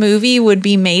this movie would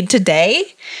be made today.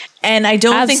 And I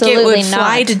don't think it Absolutely would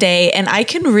fly not. today. And I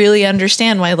can really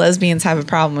understand why lesbians have a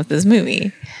problem with this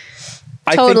movie.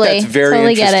 I Totally. think that's very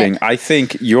Totally get it. interesting. I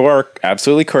think you're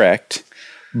absolutely correct,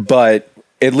 but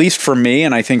at least for me,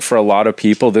 and I think for a lot of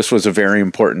people, this was a very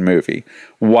important movie.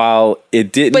 While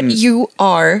it didn't, But you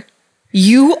are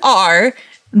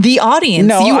the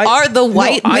audience. You are the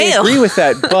white male. I agree with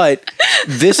that, but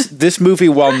this movie,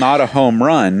 while not a home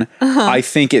run, I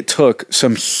think it took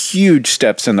some huge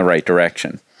steps in the right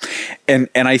direction, and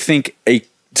I think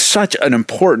such an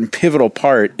important pivotal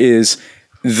part is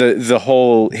the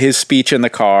whole his speech in the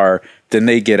car. Then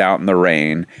they get out in the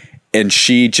rain, and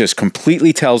she just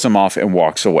completely tells him off and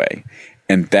walks away,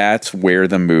 and that's where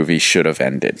the movie should have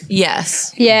ended.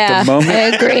 Yes. Yeah, The moment- I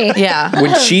agree. Yeah.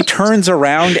 When she turns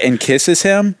around and kisses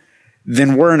him,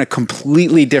 then we're in a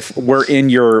completely different. We're in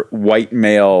your white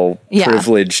male Yeah.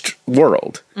 privileged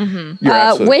world. You're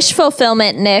absolutely- Wish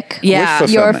fulfillment, Nick. Yeah.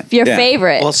 Wish Your fulfillment, your yeah.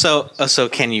 favorite. well, so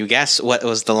can you guess what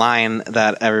was the line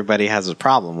that everybody has a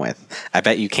problem with? I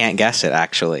bet you can't guess it.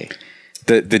 Actually,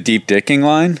 the deep dicking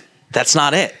line. that's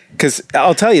not it. Because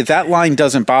I'll tell you, that line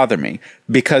doesn't bother me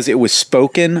because it was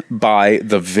spoken by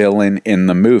the villain in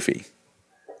the movie,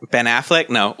 Ben Affleck?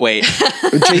 No, wait.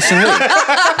 Jason Lee.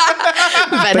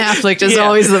 Ben Affleck is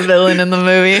always the villain in the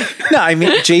movie. No, I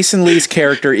mean, Jason Lee's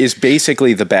character is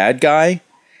basically the bad guy.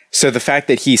 So the fact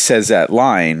that he says that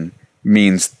line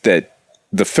means that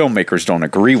the filmmakers don't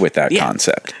agree with that Yeah.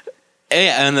 concept.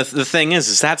 Yeah, and the thing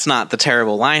is that's not the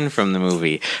terrible line from the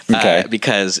movie, Okay.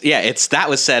 because that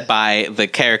was said by the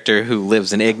character who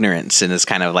lives in ignorance and is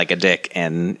kind of like a dick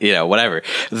and whatever.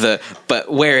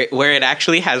 But where it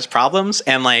actually has problems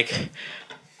and like,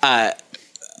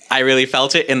 I really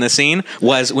felt it in the scene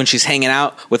was when she's hanging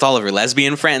out with all of her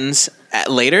lesbian friends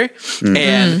later,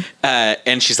 and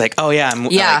she's like, "Oh yeah,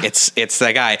 Yeah. like, it's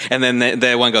that guy," and then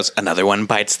the one goes, "Another one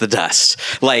bites the dust,"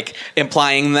 like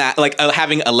implying that like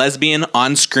having a lesbian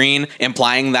on screen,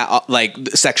 implying that like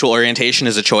sexual orientation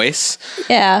is a choice.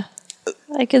 yeah,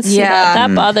 I could see Yeah. that.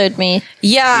 That bothered me.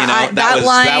 Yeah, that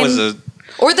line. that was a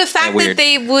Or the fact that weird.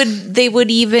 they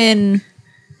would even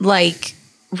like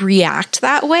react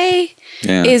that way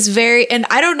Yeah. is very, and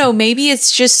I don't know, maybe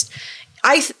it's just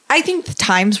I think the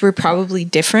times were probably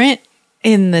different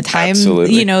in the time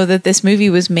Absolutely. that this movie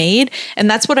was made, and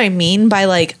that's what I mean by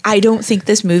like I don't think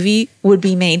this movie would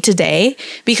be made today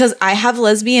because I have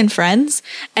lesbian friends,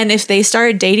 and if they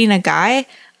started dating a guy,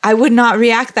 I would not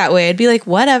react that way. I'd be like,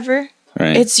 whatever.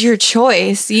 Right. It's your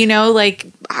choice, like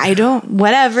I don't,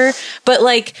 whatever. But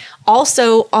like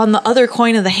also on the other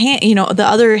coin of the hand, the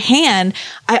other hand,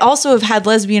 I also have had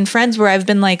lesbian friends where I've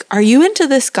been like, are you into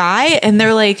this guy? And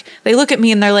they're like, they look at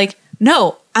me and they're like,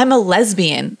 no, I'm a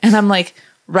lesbian. And I'm like,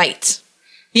 right.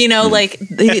 You know, like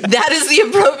that is the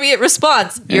appropriate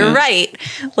response. You're right.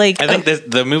 Like, I think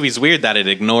the movie's weird that it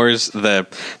ignores the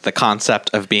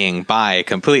concept of being bi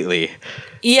completely.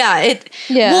 yeah.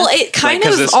 Well, it kind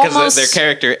of almost their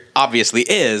character obviously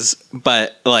is,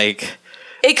 but like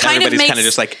it kind of everybody's makes kind of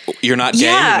just like, you're not gay,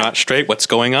 Yeah. you're not straight. What's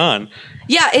going on?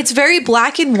 Yeah, it's very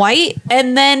black and white,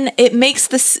 and then it makes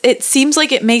this. It seems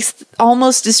like it makes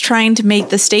almost is trying to make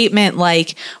the statement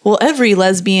like, well, every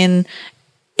lesbian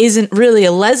isn't really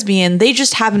a lesbian. They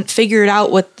just haven't figured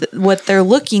out what they're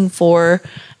looking for,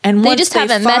 and They once just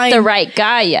haven't met find- the right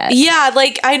guy yet. Yeah,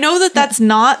 like I know that that's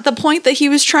not the point that he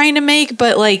was trying to make,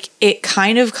 but like it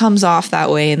kind of comes off that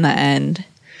way in the end.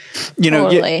 You know,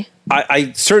 Totally.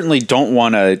 I certainly don't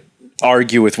want to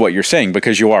argue with what you're saying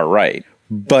because you are right.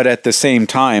 But at the same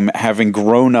time, having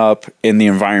grown up in the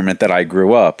environment that I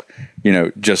grew up, you know,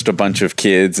 just a bunch of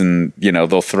kids and, you know,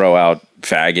 they'll throw out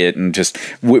faggot and just,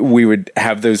 we would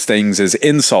have those things as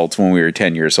insults when we were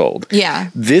 10 years old. Yeah.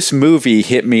 This movie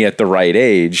hit me at the right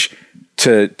age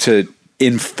to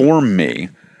inform me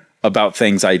about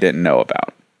things I didn't know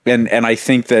about. And I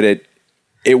think that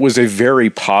it was a very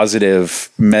positive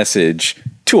message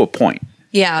to a point.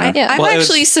 Yeah, Yeah. I'm Well, it was-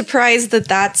 actually surprised that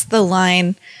that's the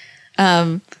line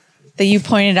that you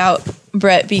pointed out,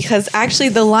 Brett, because actually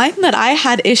the line that I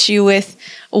had issue with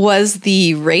was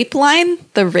the rape line,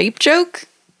 the rape joke.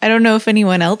 I don't know if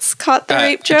anyone else caught the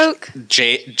rape joke.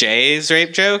 Jay's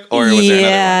rape joke, or was there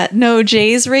another one? No,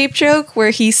 Jay's rape joke where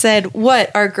he said,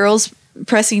 "What are girls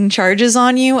pressing charges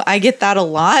on you?" I get that a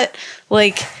lot.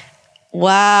 Like,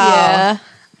 wow, Yeah.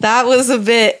 that was a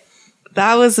bit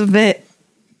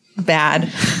bad.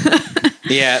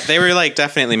 Yeah, they were like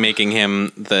definitely making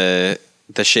him the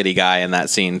shitty guy in that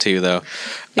scene too, though.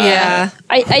 Yeah.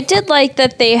 I did like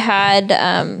that they had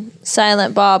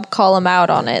Silent Bob call him out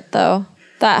on it, though.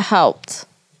 That helped.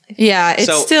 Yeah, it's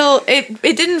So- still it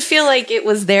didn't feel like it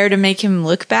was there to make him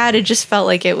look bad. It just felt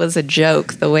like it was a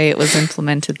joke the way it was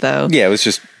implemented though. Yeah, it was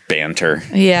just banter,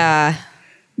 Yeah.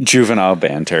 juvenile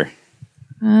banter.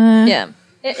 Yeah.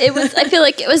 It was. I feel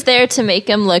like it was there to make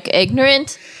him look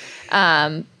ignorant.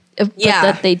 But Yeah.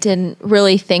 that they didn't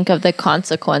really think of the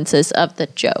consequences of the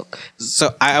joke.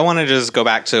 So I want to just go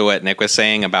back to what Nick was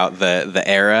saying about the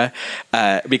era,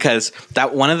 because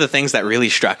that one of the things that really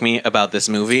struck me about this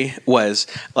movie was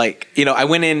like, you know, I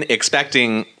went in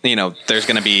expecting, you know, there's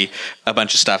going to be a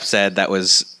bunch of stuff said that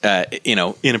was, you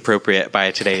know, inappropriate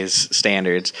by today's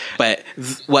standards. But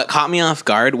what caught me off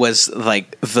guard was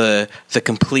like the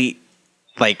complete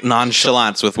like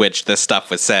nonchalance with which this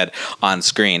stuff was said on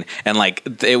screen, and like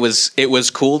it was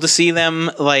cool to see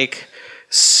them like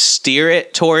steer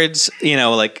it towards, you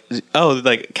know, like, oh,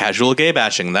 like casual gay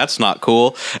bashing, that's not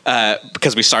cool,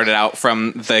 because we started out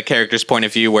from the character's point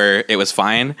of view where it was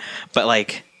fine, but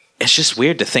like it's just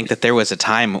weird to think that there was a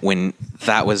time when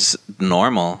that was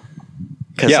normal,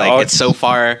 because Yeah, like it's so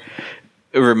far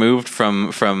removed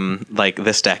from like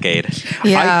this decade.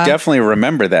 Yeah. I definitely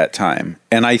remember that time.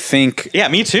 And I think, Yeah,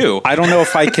 me too. I don't know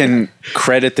if I can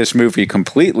credit this movie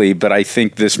completely, but I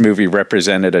think this movie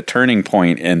represented a turning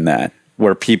point in that,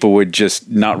 where people would just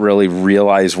not really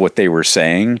realize what they were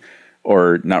saying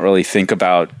or not really think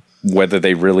about whether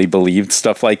they really believed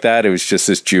stuff like that. It was just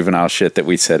this juvenile shit that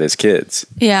we said as kids.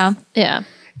 Yeah. Yeah.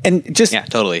 And just Yeah,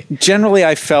 totally. generally,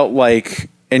 I felt like,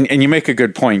 and you make a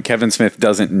good point, Kevin Smith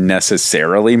doesn't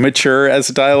necessarily mature as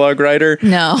a dialogue writer.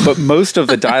 No. But most of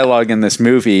the dialogue in this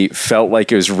movie felt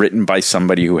like it was written by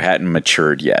somebody who hadn't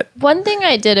matured yet. One thing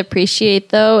I did appreciate,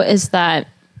 though, is that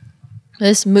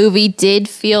this movie did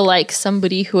feel like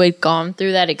somebody who had gone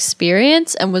through that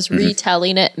experience and was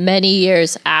retelling it many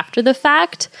years after the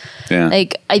fact. Yeah.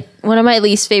 Like, one of my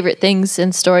least favorite things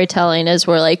in storytelling is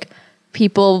where like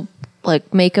people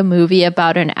like make a movie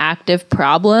about an active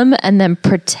problem and then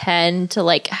pretend to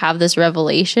like have this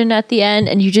revelation at the end,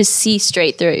 and you just see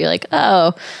straight through it. You're like,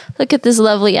 oh, look at this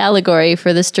lovely allegory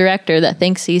for this director that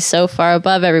thinks he's so far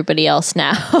above everybody else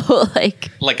now.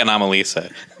 Like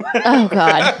Anomalisa. oh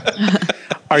god.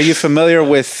 Are you familiar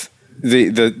with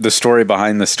the story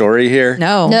behind the story here?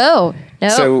 No. No.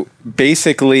 So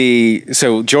basically,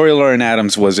 Joey Lauren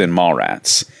Adams was in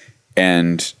Mallrats,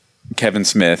 and Kevin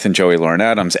Smith and Joey Lauren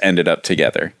Adams ended up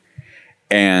together.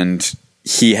 And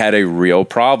he had a real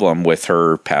problem with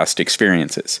her past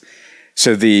experiences.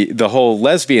 So the whole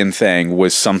lesbian thing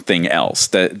was something else.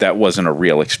 That wasn't a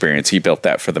real experience. He built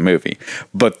that for the movie.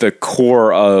 But the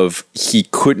core of he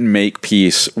couldn't make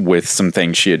peace with some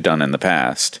things she had done in the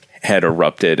past had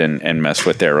erupted and messed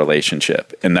with their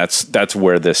relationship. And that's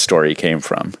where this story came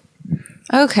from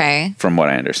Okay. what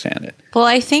I understand it. Well,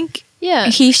 I think Yeah.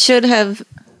 he should have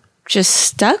just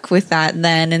stuck with that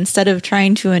then, instead of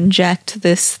trying to inject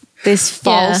this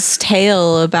false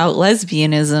tale about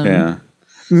lesbianism. Yeah.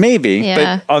 Maybe,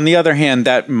 Yeah. but on the other hand,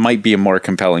 that might be a more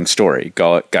compelling story.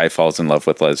 Guy falls in love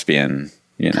with lesbian,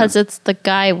 you know. Because it's the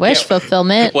guy wish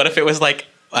fulfillment. What if it was like,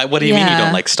 what do you mean you Yeah.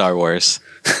 don't like Star Wars?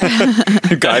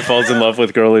 Guy falls in love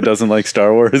with girl who doesn't like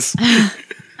Star Wars.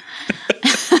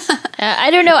 I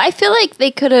don't know. I feel like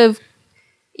they could have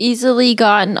easily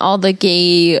gotten all the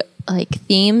gay like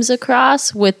themes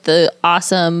across with the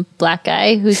awesome black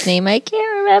guy whose name I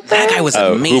can't remember. That guy was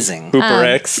amazing. Hooper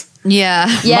X. Yeah.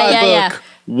 Yeah, My yeah, book,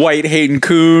 White Hayden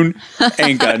Coon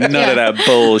ain't got none of that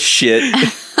bullshit.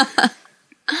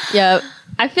 yeah.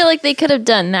 I feel like they could have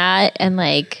done that, and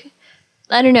like,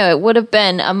 I don't know, it would have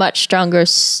been a much stronger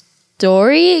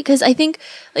story, because I think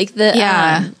like the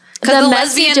Because the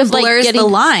message lesbian of, like, blurs getting- the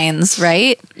lines,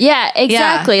 right? Yeah,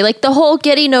 exactly. Like the whole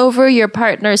getting over your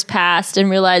partner's past and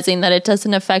realizing that it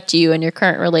doesn't affect you in your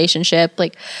current relationship.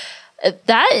 Like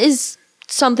that is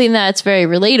something that's very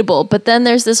relatable. But then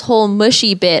there's this whole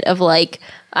mushy bit of like,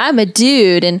 I'm a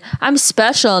dude and I'm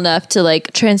special enough to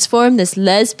like transform this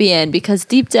lesbian, because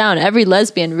deep down, every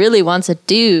lesbian really wants a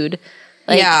dude.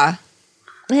 Like, Yeah.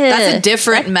 That's a ugh.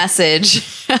 different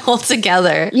message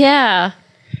altogether. Yeah.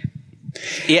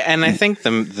 Yeah, and I think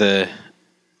the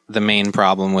main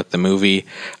problem with the movie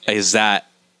is that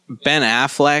Ben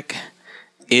Affleck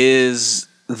is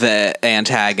the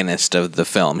antagonist of the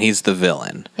film. He's the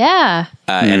villain, Yeah.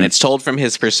 and it's told from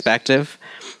his perspective.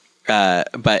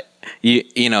 But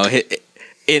you know,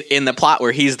 in the plot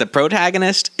where he's the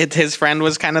protagonist, his friend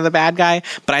was kind of the bad guy.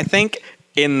 But I think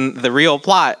in the real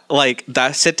plot, like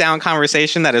the sit down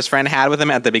conversation that his friend had with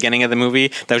him at the beginning of the movie,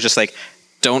 that was just like,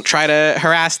 don't try to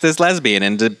harass this lesbian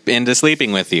into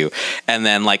sleeping with you. And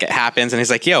then like it happens and he's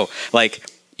like, yo, like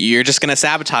you're just going to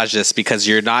sabotage this because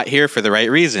you're not here for the right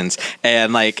reasons.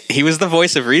 And like he was the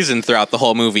voice of reason throughout the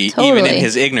whole movie, even in Totally.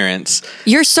 his ignorance.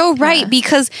 You're so right,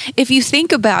 because if you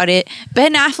think about it,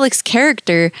 Ben Affleck's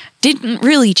character didn't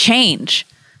really change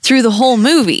through the whole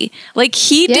movie. Like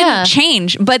he Yeah. didn't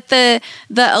change, but the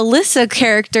Alyssa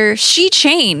character, she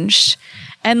changed.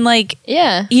 And like,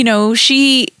 Yeah. you know,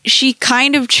 she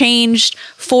kind of changed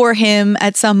for him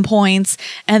at some points,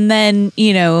 and then,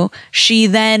 you know, she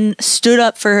then stood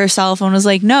up for herself and was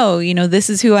like, no, you know, this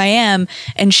is who I am.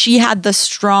 And she had the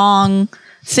strong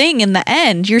thing in the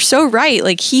end. You're so right.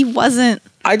 Like he wasn't.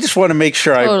 I just want to make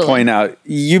sure I Totally. point out,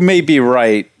 you may be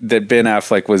right that Ben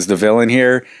Affleck was the villain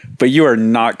here, but you are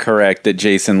not correct that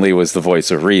Jason Lee was the voice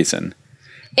of reason.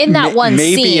 In that one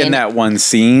Maybe scene. in that one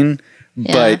scene,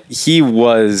 but he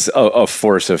was a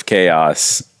force of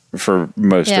chaos for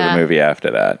most of Yeah. the movie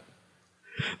after that.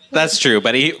 That's true,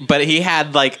 but he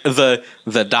had like the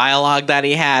dialogue that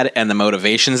he had and the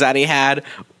motivations that he had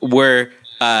were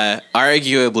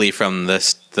arguably from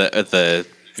the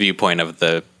viewpoint of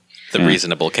the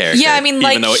reasonable character. Yeah, I mean,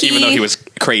 like, even though he was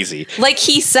crazy. Like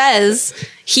he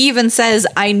even says,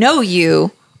 I know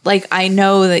you. Like, I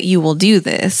know that you will do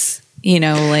this. You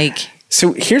know, like.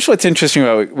 So here's what's interesting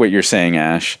about what you're saying,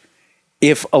 Ash.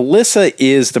 If Alyssa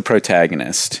is the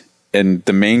protagonist and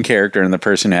the main character and the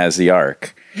person who has the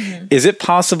arc, is it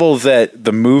possible that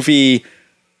the movie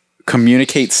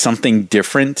communicates something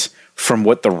different from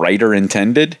what the writer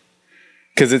intended?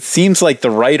 Because it seems like the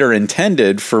writer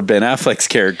intended for Ben Affleck's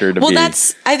character to be.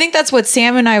 I think that's what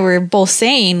Sam and I were both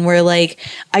saying, where like,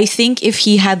 I think if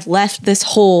he had left this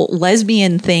whole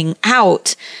lesbian thing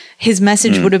out, his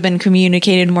message would have been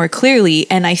communicated more clearly.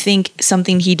 And I think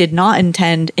something he did not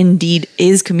intend indeed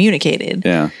is communicated.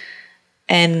 Yeah.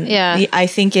 And Yeah. I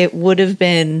think it would have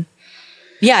been,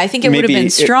 I think it would have Maybe been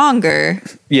it- stronger.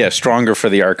 Yeah, stronger for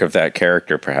the arc of that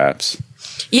character, perhaps.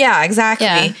 Yeah, exactly.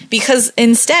 Yeah. Because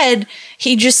instead,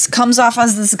 he just comes off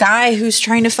as this guy who's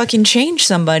trying to fucking change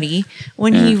somebody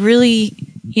when he really,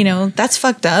 you know, that's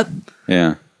fucked up.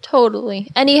 Yeah. Totally.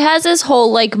 And he has this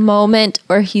whole like moment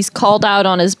where he's called out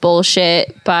on his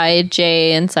bullshit by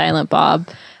Jay and Silent Bob.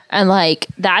 And like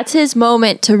that's his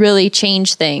moment to really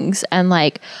change things and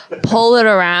like pull it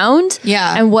around.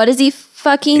 Yeah. And what does he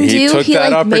fucking do? He took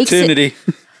that like makes it. opportunity.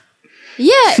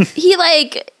 Yeah, he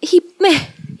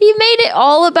made it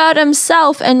all about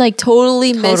himself and like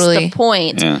totally missed Totally. the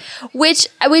point, Yeah. which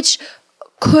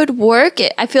could work.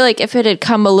 I feel like if it had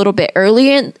come a little bit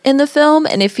earlier in the film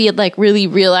and if he had like really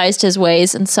realized his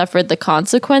ways and suffered the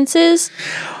consequences,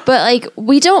 but like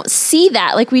we don't see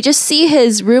that. Like we just see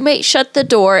his roommate shut the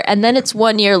door and then it's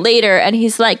 1 year later and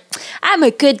he's like, I'm a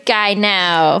good guy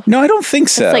now. No, I don't think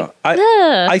so. like, ugh.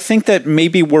 I think that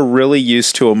maybe we're really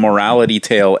used to a morality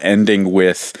tale ending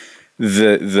with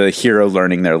the hero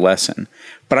learning their lesson.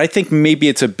 But I think maybe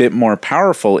it's a bit more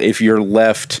powerful if you're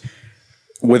left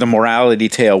with a morality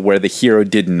tale where the hero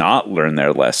did not learn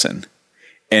their lesson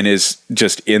and is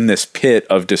just in this pit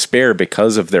of despair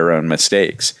because of their own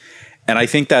mistakes. And I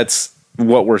think that's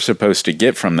what we're supposed to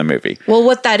get from the movie. Well,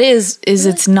 what that is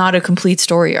it's not a complete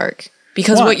story arc.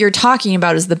 Because what you're talking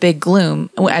about is the big gloom.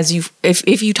 As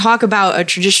if you talk about a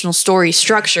traditional story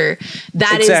structure,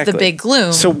 that is the big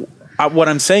gloom. So what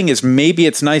I'm saying is maybe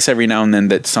it's nice every now and then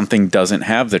that something doesn't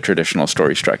have the traditional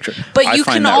story structure. But I you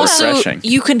find can that also refreshing.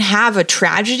 you can have a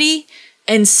tragedy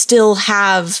and still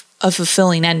have a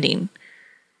fulfilling ending,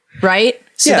 right?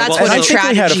 So that's and what I a think we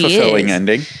had a tragedy fulfilling is.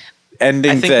 ending.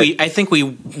 I think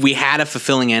we had a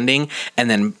fulfilling ending and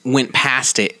then went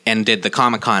past it and did the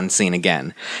Comic-Con scene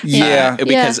again. Yeah.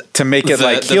 Because to make it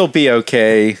like he'll be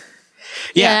okay.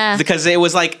 Yeah, because it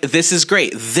was like, this is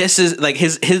great. This is like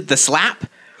the slap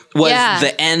was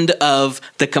the end of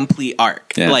the complete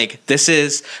arc. Yeah. Like, this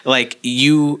is like,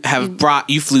 you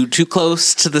flew too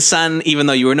close to the sun, even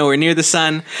though you were nowhere near the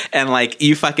sun. And like,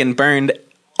 you fucking burned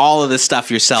all of this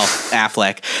stuff yourself,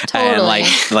 Affleck, and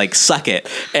like suck it.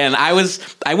 And I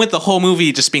went the whole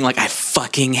movie just being like, I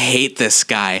fucking hate this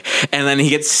guy. And then he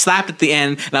gets slapped at the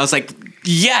end, and I was like,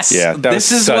 yes,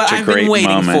 this is what I've been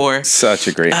waiting for. Such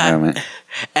a great moment.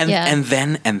 And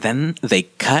then they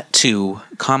cut to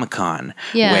Comic-Con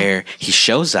where he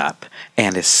shows up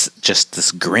and is just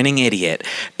this grinning idiot,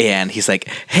 and he's like,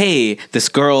 hey, this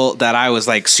girl that I was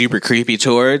like super creepy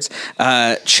towards,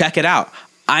 check it out.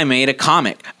 I made a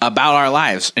comic about our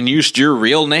lives and used your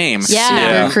real name.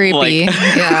 Yeah. Super creepy.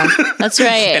 Yeah. That's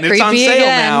right. And it's on sale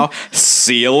now.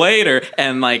 See you later.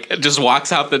 And like just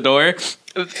walks out the door.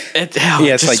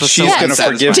 It's like she's going to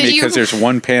forgive me because there's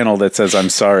one panel that says, I'm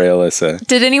sorry, Alyssa.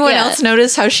 Did anyone else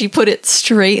notice how she put it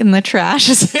straight in the trash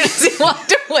as soon as he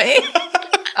walked away?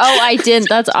 Oh, I didn't.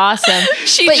 That's awesome.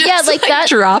 She that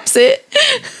drops it.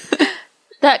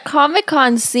 That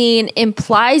Comic-Con scene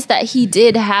implies that he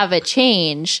did have a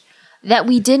change that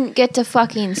we didn't get to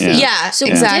fucking see. Yeah, so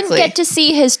exactly. we didn't get to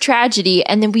see his tragedy,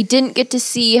 and then we didn't get to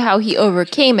see how he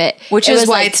overcame it. Which is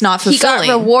why it's not fulfilling. He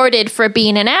got rewarded for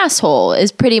being an asshole,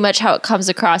 is pretty much how it comes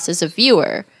across as a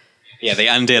viewer. Yeah, they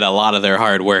undid a lot of their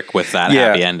hard work with that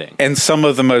happy ending. And some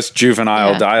of the most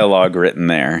juvenile dialogue written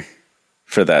there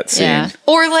for that scene. Yeah.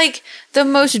 Or like the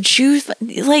most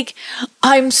like,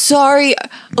 I'm sorry,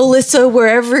 Alyssa,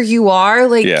 wherever you are,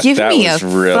 like give me a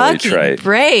really fucking trite.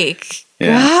 break.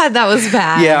 Yeah. God, that was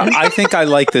bad. Yeah, I think I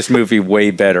like this movie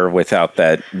way better without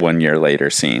that 1 year later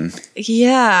scene.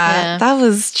 Yeah, that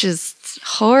was just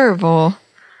horrible.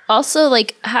 Also,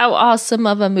 like, how awesome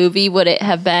of a movie would it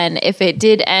have been if it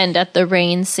did end at the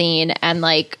rain scene and,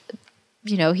 like,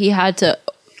 you know, he had to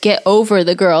get over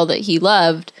the girl that he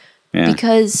loved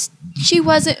because she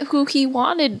wasn't who he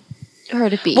wanted her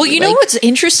to be. Well, you know what's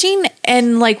interesting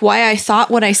and like why I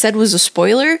thought what I said was a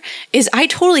spoiler is I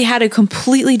totally had a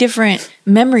completely different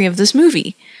memory of this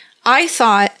movie. I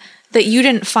thought that you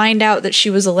didn't find out that she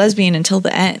was a lesbian until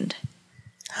the end.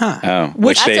 Oh,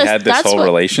 which they had this whole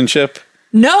relationship?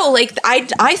 No, like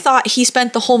I thought he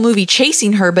spent the whole movie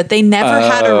chasing her, but they never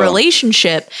had a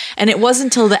relationship. And it wasn't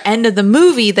until the end of the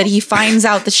movie that he finds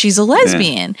out that she's a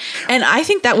lesbian. And I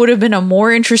think that would have been a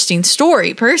more interesting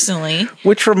story, personally.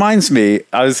 Which reminds me,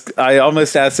 I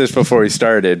almost asked this before we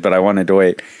started, but I wanted to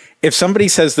wait. If somebody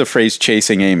says the phrase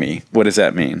chasing Amy, what does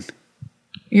that mean?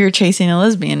 You're chasing a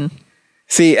lesbian.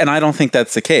 See, and I don't think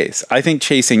that's the case. I think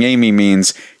chasing Amy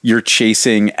means you're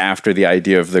chasing after the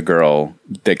idea of the girl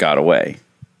that got away.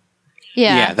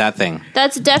 Yeah, that thing.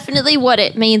 That's definitely what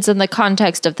it means in the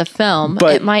context of the film.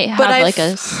 But, it might have like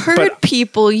a heard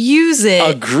people use it.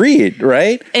 Agreed,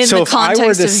 right? In the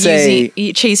context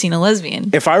of chasing a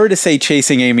lesbian. If I were to say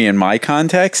chasing Amy in my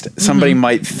context, somebody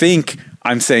might think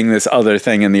I'm saying this other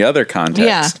thing in the other context.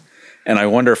 Yeah. And I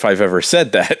wonder if I've ever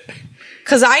said that.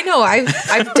 Because I know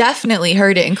I've definitely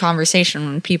heard it in conversation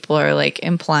when people are like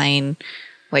implying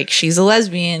like she's a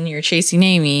lesbian, you're chasing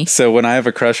Amy. So when I have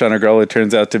a crush on a girl who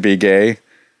turns out to be gay,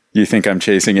 you think I'm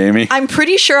chasing Amy? I'm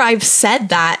pretty sure I've said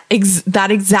that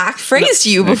exact phrase to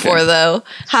you before, though.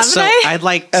 Haven't I? I'd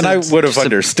like and I would have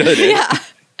understood it. Yeah.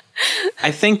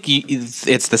 I think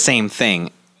it's the same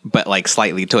thing, but like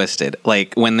slightly twisted.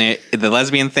 Like when the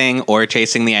lesbian thing or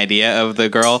chasing the idea of the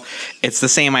girl, it's the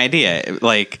same idea.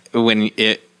 Like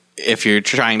if you're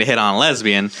trying to hit on a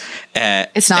lesbian,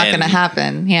 it's not going to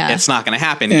happen. Yeah, it's not going to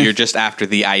happen. You're just after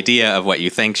the idea of what you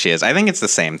think she is. I think it's the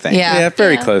same thing. Yeah,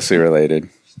 very closely related.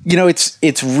 You know,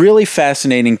 it's really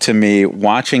fascinating to me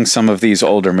watching some of these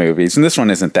older movies, and this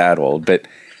one isn't that old, but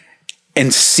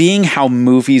and seeing how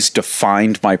movies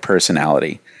defined my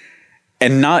personality.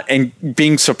 And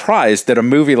being surprised that a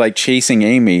movie like Chasing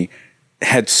Amy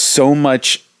had so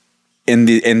much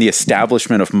in the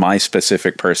establishment of my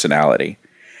specific personality.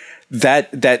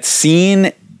 That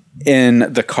scene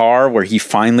in the car where he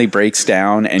finally breaks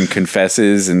down and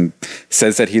confesses and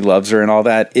says that he loves her and all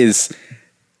that is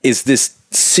this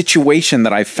situation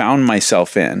that I found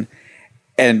myself in.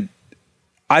 And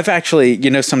I've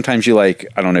actually, sometimes you I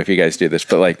don't know if you guys do this,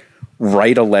 but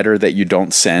write a letter that you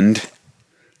don't send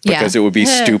because it would be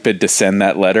stupid to send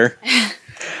that letter.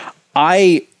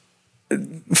 I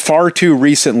far too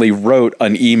recently wrote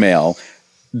an email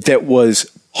that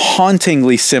was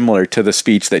hauntingly similar to the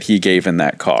speech that he gave in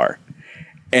that car.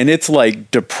 And it's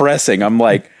depressing. I'm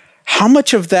how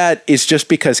much of that is just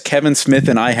because Kevin Smith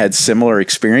and I had similar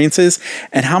experiences?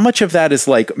 And how much of that is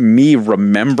me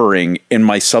remembering in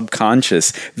my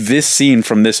subconscious this scene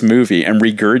from this movie and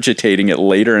regurgitating it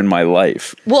later in my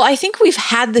life? Well, I think we've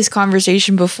had this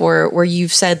conversation before where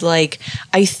you've said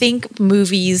I think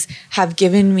movies have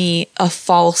given me a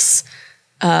false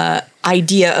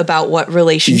idea about what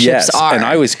relationships are. And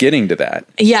I was getting to that.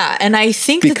 Yeah, and I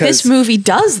think that this movie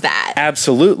does that.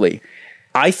 Absolutely.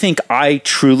 I think I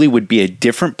truly would be a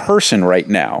different person right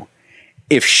now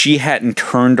if she hadn't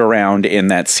turned around in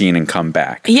that scene and come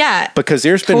back. Yeah. Because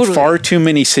there's been far too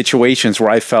many situations where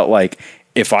I felt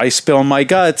if I spill my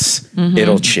guts,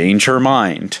 it'll change her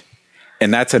mind.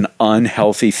 And that's an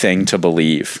unhealthy thing to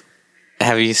believe.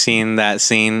 Have you seen that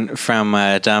scene from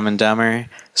Dumb and Dumber?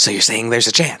 So you're saying there's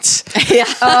a chance? Yeah.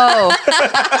 Oh.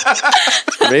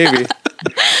 Maybe.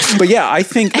 But yeah, I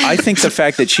think the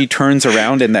fact that she turns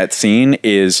around in that scene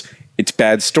it's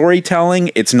bad storytelling.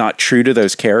 It's not true to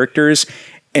those characters.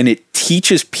 And it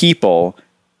teaches people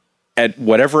at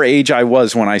whatever age I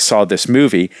was when I saw this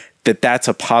movie that that's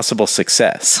a possible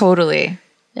success. Totally.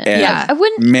 And I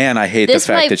wouldn't. Man, I hate the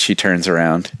fact that she turns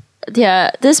around. Yeah,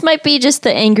 this might be just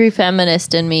the angry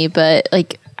feminist in me, but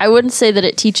I wouldn't say that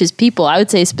it teaches people. I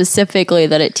would say specifically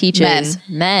that it teaches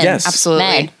men. Yes. Absolutely.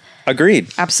 Men.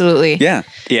 Agreed. Absolutely. Yeah.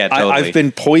 Yeah, totally. I've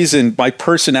been poisoned. My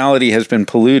personality has been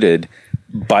polluted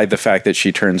by the fact that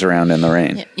she turns around in the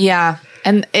rain. Yeah.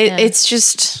 And it's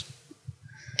just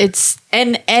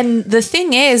and the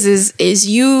thing is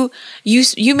you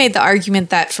made the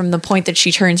argument that from the point that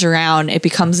she turns around, it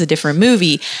becomes a different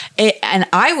movie. And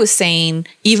I was saying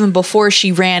even before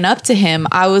she ran up to him,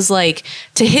 I was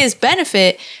to his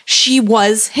benefit, she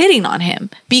was hitting on him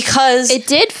because It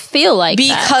did feel like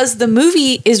that. the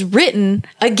movie is written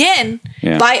again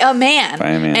by a man.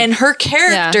 And her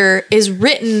character is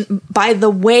written by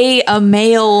the way a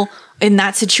male in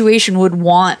that situation would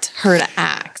want her to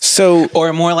act. So,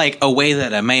 or more a way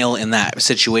that a male in that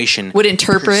situation would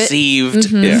interpret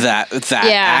perceived that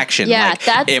action. Yeah,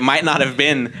 it might not have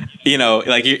been,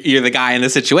 you're the guy in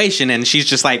the situation and she's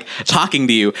just talking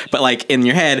to you, but in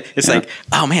your head, it's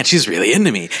oh man, she's really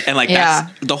into me. And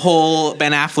that's the whole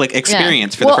Ben Affleck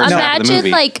experience for the first half of the movie.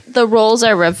 Imagine the roles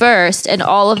are reversed and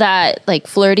all of that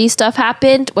flirty stuff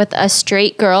happened with a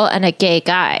straight girl and a gay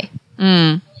guy.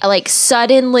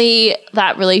 Suddenly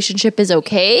that relationship is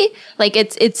okay.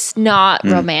 It's not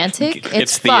romantic.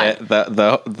 It's fun.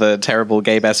 the terrible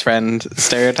gay best friend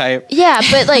stereotype. Yeah,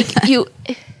 but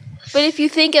but if you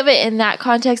think of it in that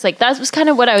context, that was kind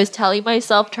of what I was telling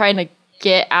myself, trying to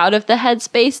get out of the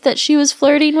headspace that she was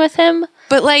flirting with him.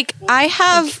 But I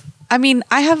have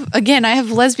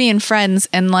lesbian friends,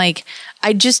 and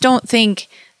I just don't think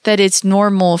that it's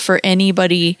normal for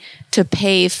anybody to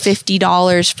pay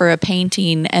 $50 for a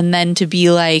painting and then to be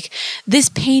this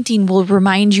painting will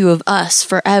remind you of us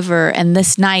forever and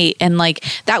this night. And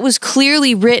that was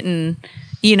clearly written,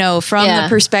 from the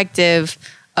perspective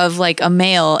of a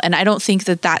male. And I don't think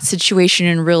that situation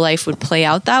in real life would play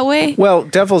out that way. Well,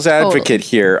 devil's advocate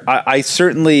here, I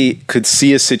certainly could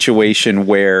see a situation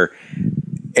where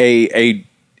a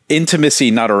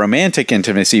intimacy, not a romantic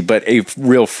intimacy, but a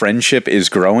real friendship is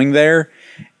growing there.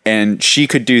 And she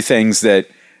could do things that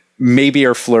maybe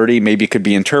are flirty, maybe could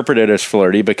be interpreted as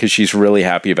flirty because she's really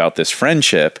happy about this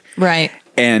friendship. Right.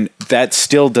 And that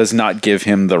still does not give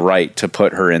him the right to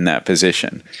put her in that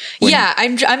position.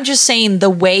 I'm just saying the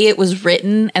way it was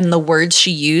written and the words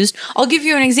she used. I'll give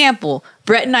you an example.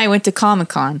 Brett and I went to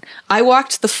Comic-Con. I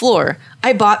walked the floor.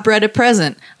 I bought Brett a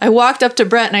present. I walked up to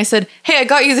Brett and I said, "Hey, I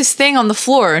got you this thing on the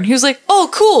floor." And he was like, "Oh,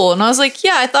 cool." And I was like,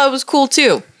 "Yeah, I thought it was cool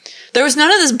too." There was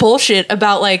none of this bullshit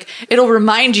about it'll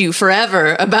remind you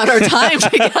forever about our time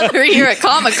together here at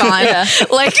Comic-Con.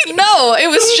 No, it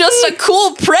was just a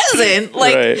cool present.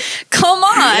 Come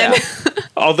on. Yeah.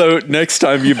 Although next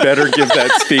time you better give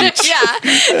that speech.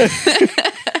 Yeah.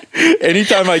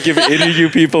 Anytime I give any of you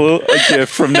people a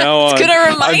gift from now on,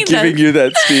 gonna remind I'm giving you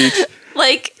that speech.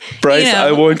 Like, Bryce, you know,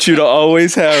 I want you to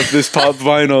always have this pop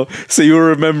vinyl so you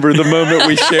remember the moment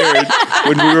we shared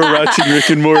when we were watching Rick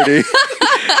and Morty.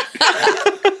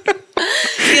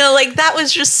 you know, like that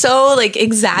was just so like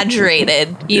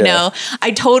exaggerated, you know.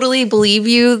 I totally believe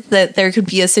you that there could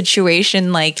be a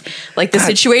situation like the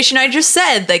situation I just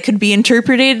said that could be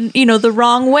interpreted, you know, the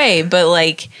wrong way, but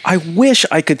like I wish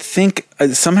I could think,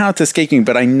 somehow it's escaping,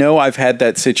 but I know I've had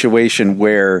that situation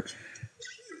where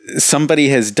somebody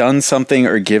has done something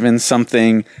or given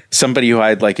something, somebody who I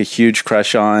had like a huge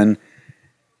crush on,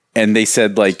 and they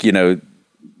said like, you know,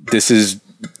 this is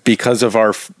because of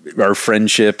our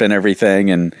friendship and everything,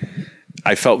 and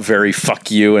I felt very fuck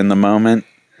you in the moment.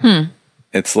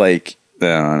 It's like, I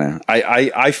don't know.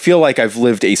 I feel like I've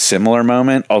lived a similar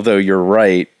moment, although you're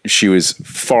right, she was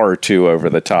far too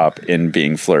over the top in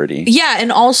being flirty. yeah,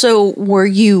 and also were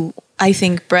you, I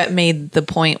think Brett made the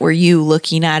point, were you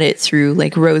looking at it through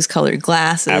like rose-colored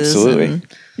glasses? Absolutely.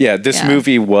 and- This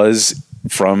movie was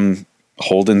from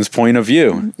Holden's point of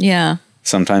view, yeah.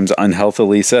 sometimes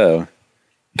unhealthily so.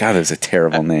 God, that was a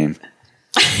terrible name.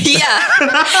 Yeah. Nick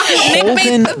Holden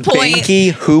made the point.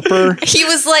 Banky Hooper. He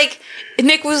was like,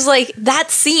 Nick was like,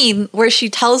 that scene where she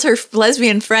tells her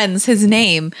lesbian friends his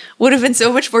name would have been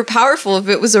so much more powerful if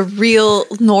it was a real,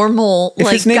 normal, If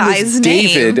like, his name guy's was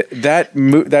David,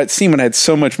 that scene would have had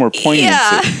so much more poignancy.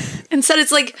 Yeah. Instead,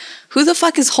 it's like, who the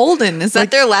fuck is Holden? Is that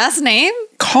their last name?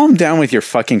 Calm down with your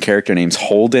fucking character names,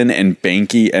 Holden and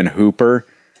Banky and Hooper.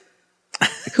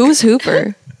 Who was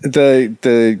Hooper?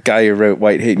 The guy who wrote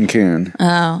White Hayden Coon.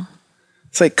 Oh.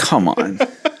 It's like, come on.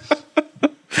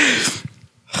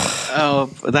 Oh,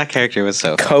 that character was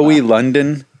so. Coey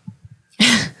London.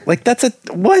 Like, that's a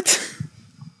what?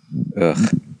 Ugh.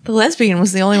 The lesbian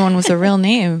was the only one with a real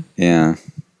name. Yeah.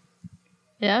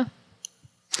 Yeah.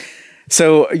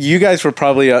 So you guys would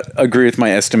probably agree with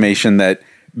my estimation that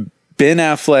Ben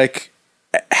Affleck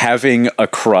having a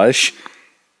crush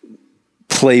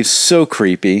plays so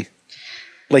creepy.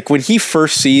 Like when he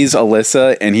first sees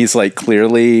Alyssa and he's like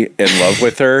clearly in love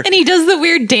with her. And he does the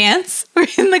weird dance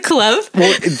in the club.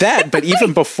 Well, but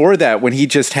even before that, when he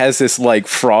just has this like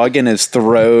frog in his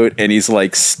throat and he's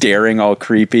like staring all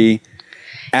creepy.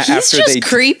 He's just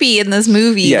creepy in this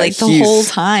movie, Yeah, like the he's- whole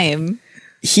time.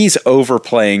 He's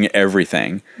overplaying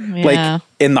everything. Yeah. Like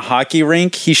in the hockey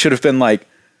rink, he should have been like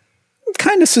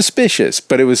kind of suspicious,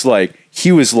 but it was like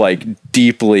he was like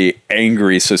deeply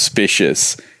angry,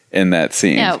 suspicious in that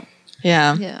scene. Yeah.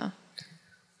 Yeah. Yeah.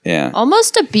 Yeah.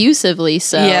 Almost abusively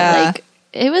so. Yeah. Like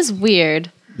it was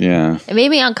weird. Yeah. It made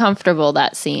me uncomfortable,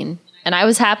 that scene. And I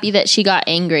was happy that she got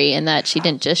angry and that she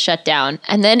didn't just shut down.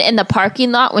 And then in the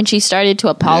parking lot, when she started to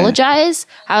apologize,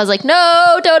 I was like,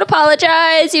 no, don't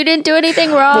apologize. You didn't do anything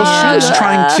wrong. Well, she was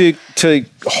trying to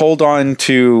hold on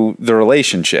to the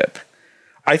relationship.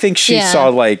 I think she Yeah. saw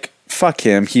like, fuck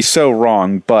him, he's so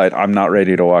wrong, but I'm not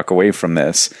ready to walk away from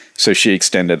this. So she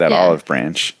extended that Yeah. olive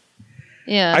branch.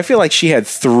 Yeah. I feel like she had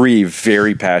 3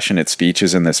 very passionate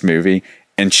speeches in this movie,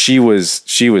 and she was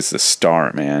the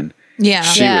star, man. Yeah.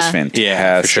 She was Yeah. fantastic.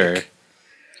 Yeah, for sure.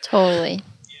 Totally.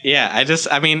 Yeah,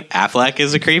 I mean, Affleck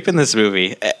is a creep in this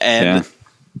movie, and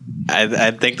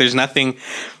I think there's nothing.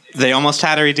 They almost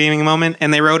had a redeeming moment,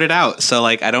 and they wrote it out. So,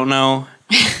 like, I don't know.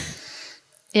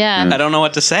 Yeah. I don't know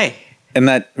what to say. And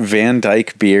that Van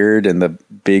Dyke beard and the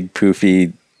big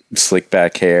poofy slick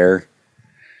back hair.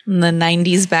 And the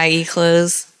 90s baggy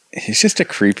clothes. He's just a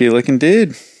creepy looking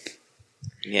dude.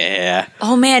 Yeah.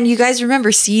 Oh man, you guys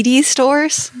remember CD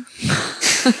stores?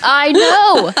 I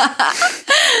know.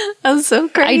 That was so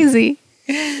crazy.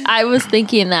 I was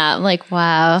thinking that. I'm like,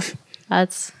 wow,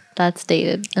 that's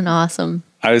dated and awesome.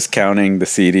 I was counting the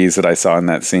CDs that I saw in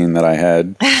that scene that I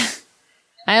had.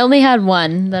 I only had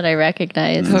one that I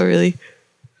recognized. Oh really?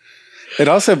 It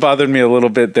also bothered me a little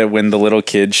bit that when the little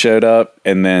kid showed up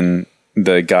and then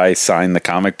the guy signed the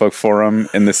comic book for him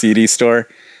in the CD store,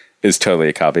 it was totally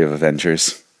a copy of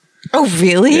Avengers. Oh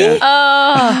really? Yeah.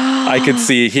 I could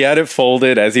see, he had it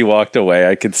folded as he walked away.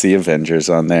 I could see Avengers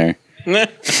on there.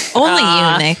 Only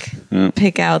you, Nick,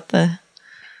 pick out the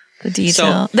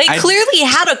detail. So, They clearly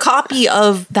had a copy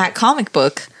of that comic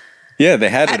book Yeah, they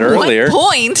had at it earlier. one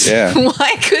point. Yeah.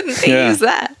 Why couldn't they Yeah. use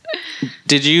that?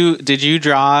 Did you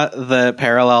draw the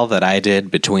parallel that I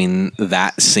did between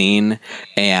that scene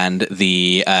and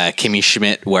the Kimmy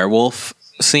Schmidt werewolf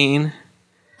scene?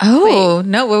 Oh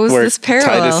no! What was Where this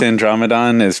parallel? Titus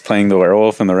Andromedon is playing the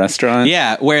werewolf in the restaurant.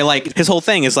 Yeah, where like his whole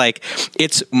thing is like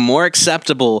it's more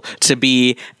acceptable to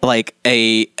be like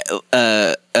a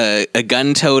a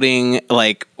gun-toting,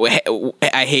 like,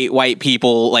 I hate white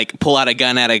people, like, pull out a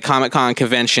gun at a Comic-Con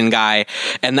convention guy,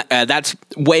 and that's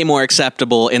way more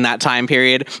acceptable in that time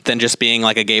period than just being,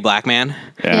 like, a gay black man.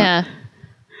 Yeah.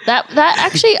 That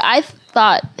actually, I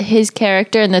thought his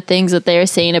character and the things that they were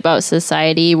saying about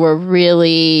society were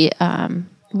really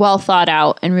well thought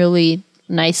out and really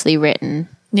nicely written.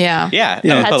 Yeah. Yeah,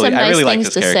 Had totally. some I nice really like things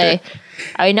this to character. say.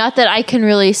 I mean, not that I can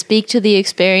really speak to the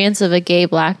experience of a gay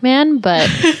black man, but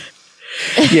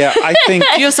Yeah, I think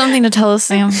You have something to tell us,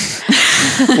 Sam?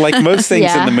 like most things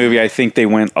Yeah. in the movie, I think they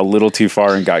went a little too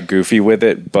far and got goofy with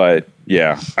it. But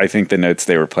yeah, I think the notes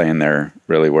they were playing there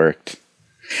really worked.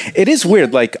 It is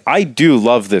weird. Like, I do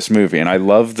love this movie and I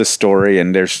love the story,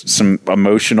 and there's some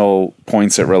emotional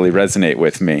points that really resonate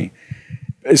with me.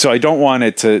 So I don't want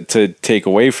it to take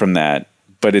away from that.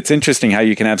 But it's interesting how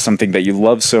you can have something that you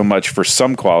love so much for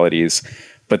some qualities,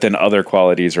 but then other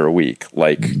qualities are weak,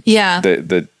 like Yeah.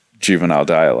 the juvenile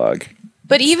dialogue.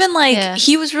 But even like Yeah.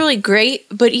 he was really great,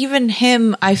 but even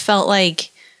him, I felt like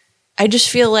I just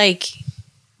feel like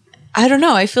I don't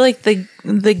know. I feel like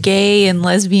the gay and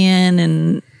lesbian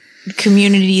and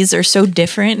communities are so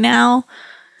different now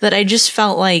that I just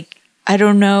felt like I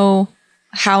don't know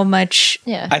how much.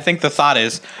 yeah. I think the thought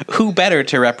is, who better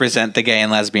to represent the gay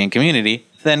and lesbian community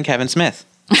than Kevin Smith?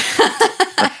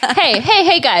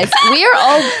 Hey, guys, we are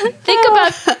all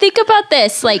think about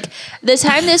this. Like, the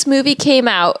time this movie came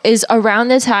out is around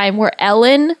the time where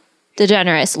Ellen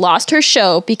DeGeneres lost her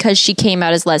show because she came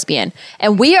out as lesbian.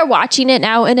 And we are watching it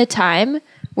now in a time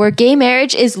where gay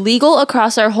marriage is legal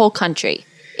across our whole country.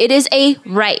 It is a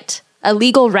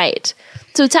legal right.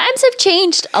 So times have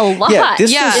changed a lot Yeah,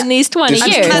 this was- in these 20 this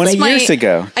was years. 20 years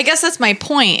ago. I guess that's my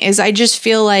point. Is I just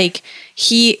feel like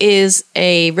he is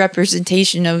a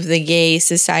representation of the gay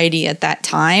society at that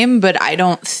time, but I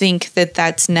don't think that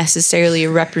that's necessarily a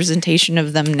representation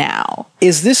of them now.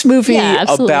 Is this movie Yeah,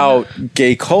 absolutely. about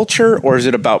gay culture, or is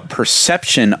it about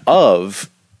perception of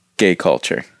gay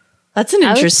culture? That's an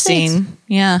I would say interesting.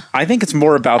 Yeah. I think it's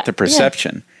more about the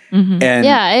perception. And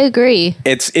Yeah, I agree.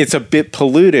 it's a bit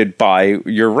polluted by,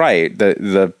 you're right,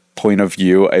 the point of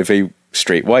view of a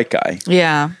straight white guy.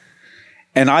 Yeah.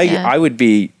 And Yeah. I would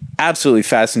be absolutely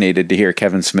fascinated to hear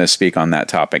Kevin Smith speak on that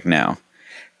topic now,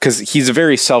 because he's a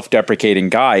very self-deprecating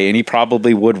guy, and he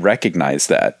probably would recognize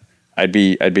that. I'd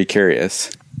be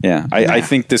curious. Yeah, I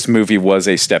think this movie was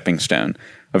a stepping stone,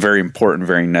 a very important,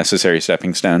 very necessary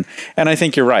stepping stone. And I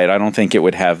think you're right. I don't think it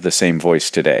would have the same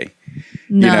voice today.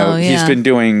 No, He's been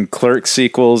doing Clerks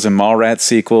sequels and Mallrats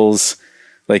sequels.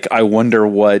 Like, I wonder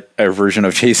what a version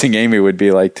of Chasing Amy would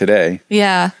be like today.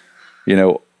 Yeah.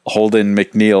 Holden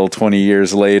McNeil 20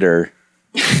 years later.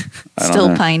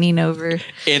 Still pining over.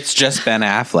 It's just Ben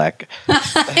Affleck.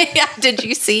 Yeah. Did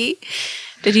you see?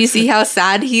 Did you see how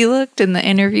sad he looked in the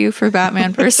interview for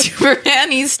Batman vs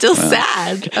Superman? He's still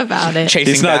sad about it.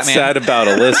 Chasing He's not Batman. sad about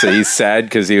Alyssa. He's sad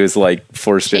because he was like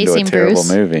forced into a Chasing terrible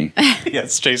Bruce. movie.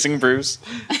 Yes, Chasing Bruce.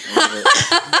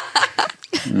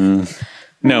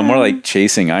 No, more like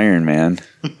chasing Iron Man.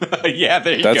 Yeah,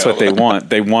 there you That's go. what they want.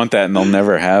 They want that, and they'll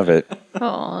never have it.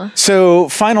 Aw. So,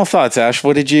 final thoughts, Ash.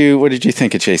 What did you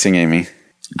think of Chasing Amy?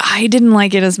 I didn't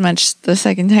like it as much the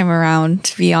second time around,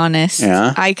 to be honest.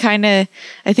 Yeah? I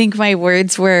think my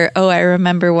words were, I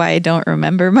remember why I don't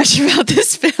remember much about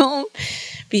this film,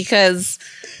 because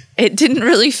it didn't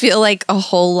really feel like a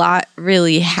whole lot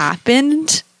really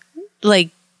happened.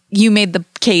 Like, you made the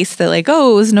case that like, it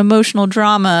was an emotional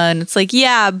drama, and it's like,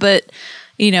 yeah, but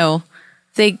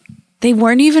they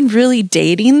weren't even really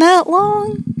dating that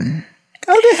long.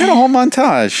 Oh, they had a whole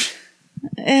montage.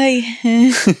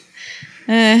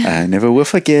 I never will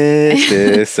forget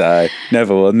this. I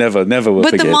never will But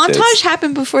forget the montage this.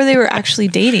 happened before they were actually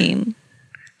dating,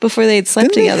 before they had slept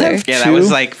Didn't they together. have- Yeah, that was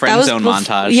Two? like friend That was zone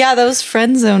montage. Yeah, that was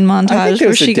friend zone montage. I think there where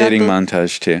was a she got dating the-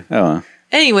 montage too. Oh, well.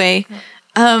 Anyway,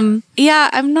 yeah,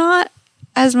 I'm not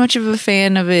as much of a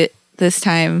fan of it this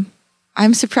time.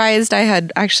 I'm surprised I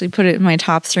had actually put it in my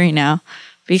top 3 now,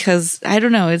 because I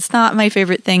don't know, it's not my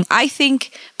favorite thing. I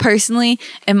think personally,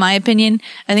 in my opinion,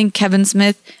 I think Kevin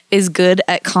Smith is good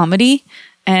at comedy,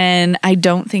 and I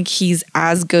don't think he's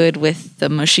as good with the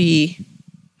mushy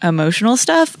emotional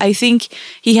stuff. I think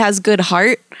he has good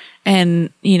heart and,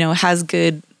 has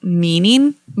good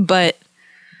meaning, but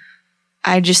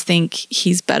I just think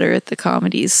he's better at the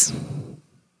comedies.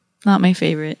 Not my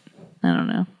favorite. I don't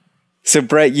know. So,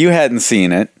 Brett, you hadn't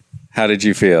seen it. How did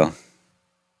you feel?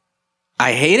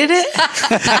 I hated it.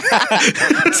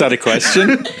 Is that a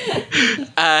question?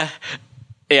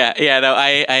 Yeah, no,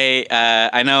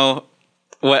 I know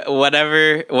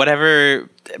whatever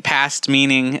past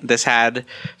meaning this had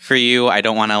for you, I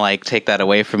don't want to like take that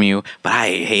away from you, but I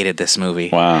hated this movie.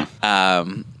 Wow.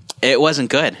 It wasn't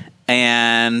good.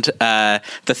 And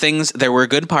there were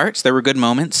good parts, there were good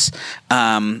moments,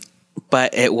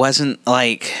 but it wasn't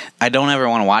like, I don't ever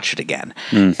want to watch it again.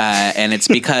 And it's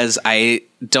because I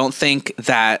don't think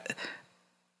that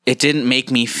it didn't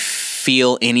make me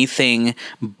feel anything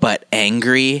but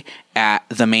angry at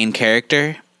the main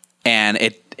character.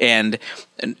 And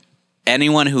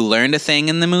anyone who learned a thing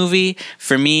in the movie,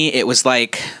 for me, it was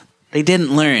like they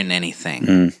didn't learn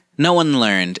anything. No one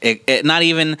learned. It not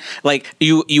even like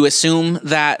you assume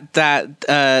that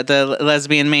the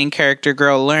lesbian main character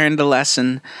girl learned a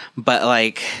lesson, but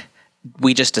like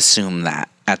we just assume that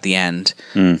at the end.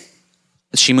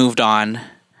 She moved on.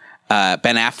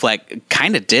 Ben Affleck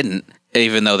kind of didn't,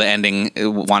 even though the ending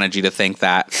wanted you to think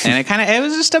that, and it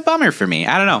was just a bummer for me.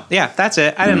 I don't know. Yeah, that's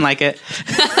it. I didn't like it.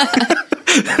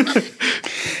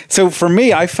 So for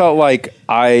me, I felt like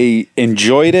I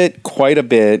enjoyed it quite a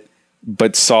bit,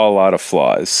 but saw a lot of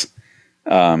flaws,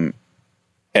 and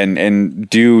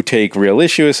do take real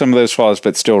issue with some of those flaws,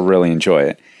 but still really enjoy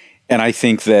it. And I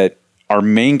think that our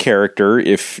main character,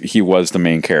 if he was the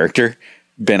main character,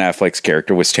 Ben Affleck's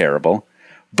character, was terrible.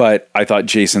 But I thought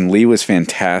Jason Lee was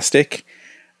fantastic,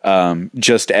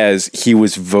 just as he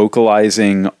was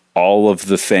vocalizing all of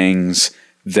the things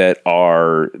that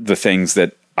are the things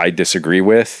that I disagree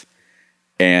with.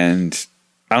 And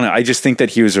I don't know, I just think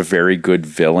that he was a very good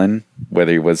villain,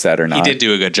 whether he was that or not. He did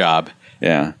do a good job.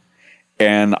 Yeah.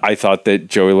 And I thought that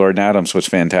Joey Lauren-Adams was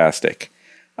fantastic.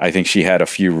 I think she had a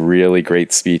few really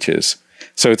great speeches.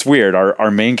 So it's weird. Our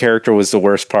main character was the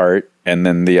worst part, and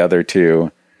then the other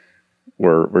two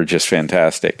were just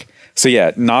fantastic. So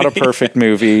yeah, not a perfect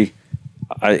movie.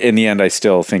 In the end, I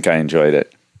still think I enjoyed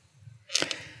it.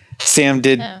 Sam,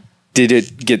 did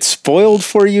it get spoiled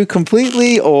for you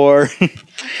completely, or?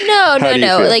 No.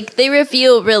 feel? Like, they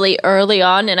reveal really early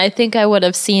on, and I think I would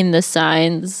have seen the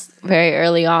signs very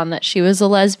early on that she was a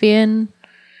lesbian.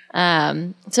 So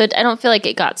I don't feel like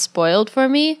it got spoiled for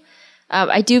me.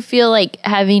 I do feel like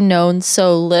having known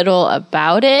so little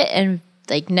about it and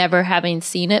like never having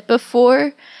seen it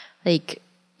before, like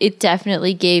it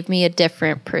definitely gave me a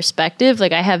different perspective.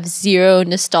 Like I have zero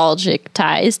nostalgic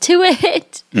ties to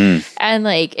it. And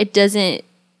like it doesn't,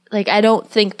 like I don't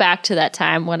think back to that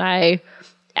time when I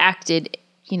acted,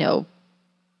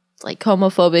 like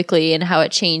homophobically and how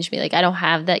it changed me. Like I don't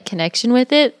have that connection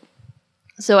with it.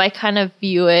 So I kind of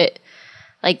view it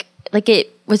like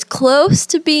it was close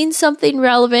to being something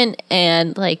relevant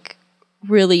and like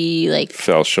really like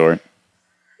fell short.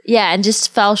 Yeah, and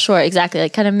just fell short, exactly.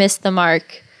 Like, kind of missed the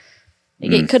mark.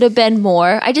 Like, it could have been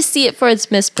more. I just see it for its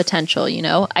missed potential,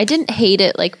 I didn't hate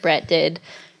it like Brett did.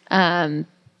 But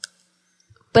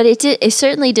it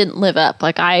certainly didn't live up.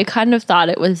 Like, I kind of thought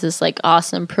it was this, like,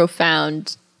 awesome,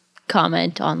 profound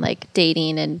comment on, like,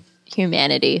 dating and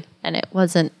humanity. And it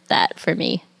wasn't that for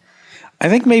me. I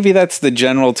think maybe that's the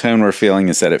general tone we're feeling,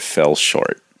 is that it fell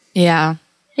short. Yeah.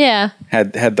 Yeah.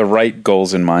 Had the right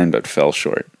goals in mind, but fell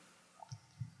short.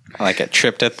 Like it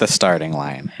tripped at the starting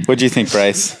line. What do you think,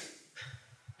 Bryce?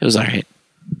 It was all right.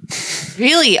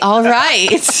 Really? All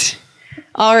right.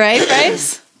 All right,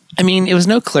 Bryce? I mean, it was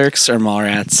no Clerks or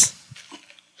Mallrats.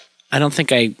 I don't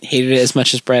think I hated it as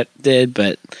much as Brett did,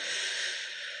 but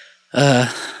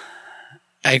I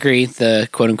agree. The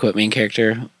quote-unquote main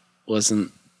character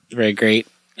wasn't very great.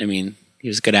 I mean, he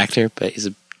was a good actor, but he's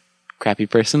a crappy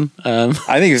person. I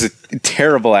think he was a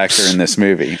terrible actor in this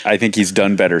movie. I think he's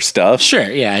done better stuff. Sure,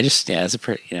 yeah. As a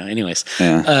pretty, anyways.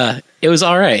 Yeah. It was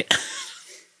all right.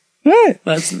 Right.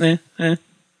 That's it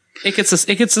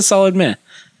gets a solid meh.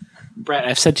 Brett,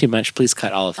 I've said too much. Please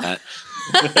cut all of that.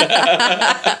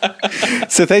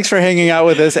 So thanks for hanging out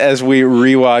with us as we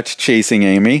rewatch Chasing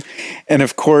Amy. And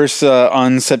of course,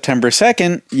 on September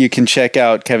 2nd, you can check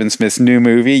out Kevin Smith's new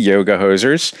movie, Yoga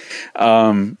Hosers.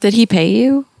 Did he pay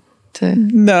you?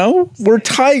 No, we're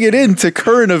tying it into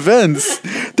current events.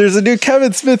 There's a new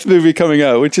Kevin Smith movie coming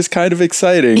out, which is kind of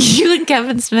exciting. You and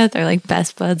Kevin Smith are like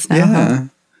best buds now. Yeah. Huh?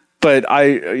 But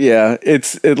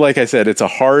it's like I said, it's a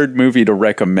hard movie to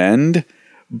recommend,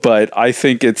 but I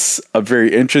think it's a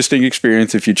very interesting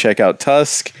experience if you check out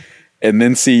Tusk and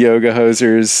then see Yoga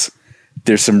Hosers.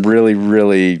 There's some really,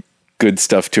 really good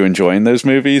stuff to enjoy in those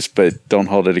movies, but don't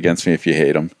hold it against me if you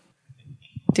hate them.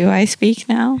 Do I speak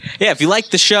now? Yeah, if you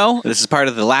like the show, this is part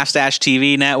of the Last Dash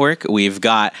TV network. We've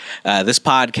got this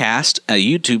podcast, a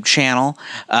YouTube channel,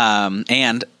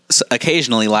 and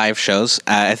occasionally live shows.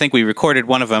 I think we recorded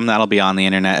one of them. That'll be on the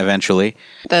internet eventually.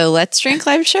 The Let's Drink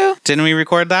live show? Didn't we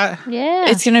record that? Yeah.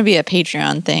 It's going to be a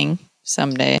Patreon thing.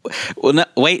 someday. Well, no,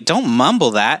 wait, don't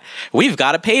mumble that. We've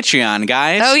got a Patreon,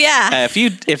 guys. Oh, yeah. If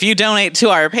you donate to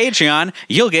our Patreon,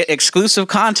 you'll get exclusive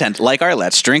content like our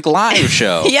Let's Drink Live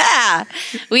show. Yeah.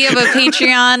 We have a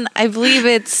Patreon. I believe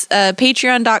it's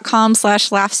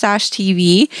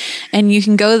patreon.com/laughstashtv. And you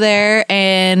can go there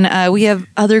and we have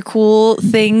other cool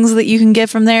things that you can get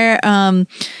from there.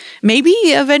 Maybe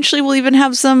eventually we'll even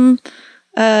have some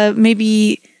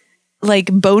maybe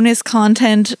like bonus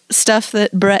content stuff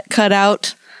that Brett cut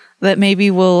out that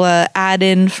maybe we'll add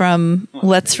in from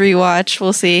Let's Rewatch.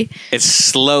 We'll see. It's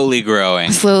slowly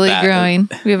growing. Growing.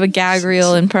 We have a gag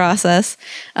reel in process.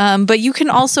 But you can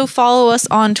also follow us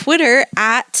on Twitter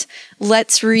at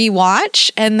Let's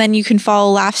Rewatch. And then you can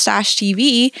follow Laughstash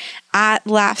TV at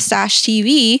Laughstash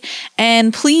TV.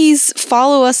 And please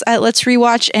follow us at Let's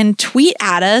Rewatch and tweet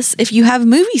at us if you have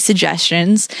movie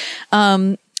suggestions.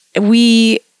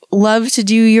 We love to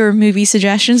do your movie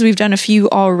suggestions. We've done a few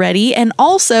already. And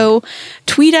also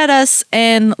tweet at us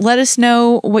and let us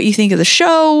know what you think of the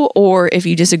show, or if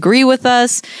you disagree with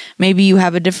us. Maybe you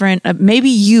have a different, maybe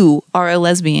you are a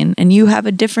lesbian and you have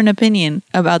a different opinion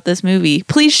about this movie.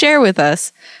 Please share with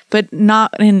us, but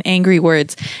not in angry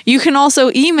words. You can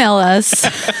also email us.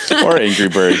 Or Angry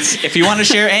Birds. If you want to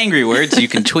share angry words, you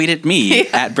can tweet at me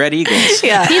at Brett Eagles.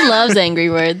 Yeah. He loves angry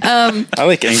words. I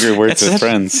like Angry Words with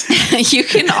friends. You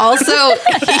can also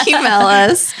email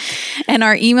us, and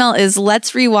our email is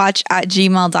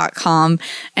letsrewatch@gmail.com.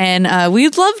 And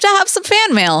we'd love to have some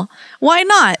fan mail. Why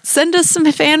not? Send us some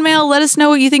fan mail. Let us know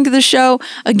what you think of the show.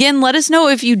 Again, let us know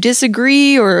if you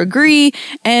disagree or agree,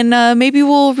 and maybe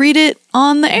we'll read it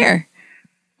on the air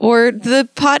or the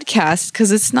podcast,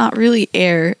 because it's not really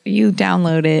air. You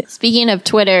download it. Speaking of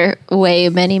Twitter,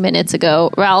 many minutes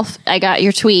ago, Ralph, I got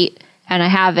your tweet and I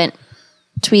haven't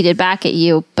tweeted back at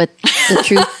you, but the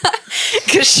truth,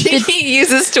 Because she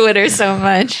uses Twitter so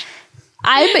much.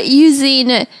 I'm using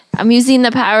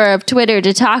the power of Twitter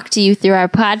to talk to you through our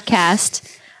podcast.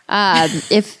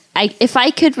 If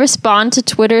I could respond to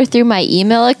Twitter through my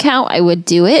email account, I would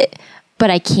do it,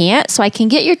 but I can't. So I can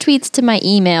get your tweets to my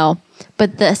email,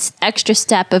 but this extra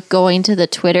step of going to the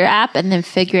Twitter app and then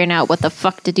figuring out what the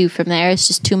fuck to do from there is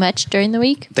just too much during the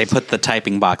week. They put the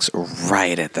typing box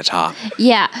right at the top.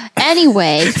 Yeah.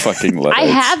 Anyway, Fucking Luddites. I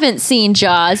haven't seen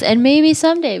Jaws, and maybe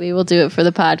someday we will do it for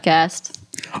the podcast.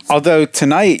 Although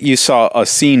tonight you saw a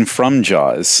scene from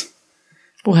Jaws.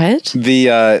 What?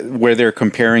 The where they're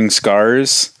comparing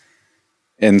scars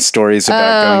and stories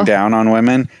about going down on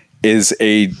women is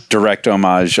a direct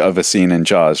homage of a scene in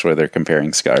Jaws where they're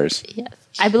comparing scars. Yes.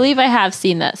 I believe I have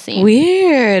seen that scene.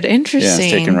 Weird. Yeah, Interesting.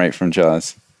 it's taken right from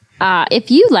Jaws.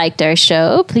 If you liked our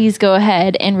show, please go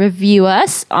ahead and review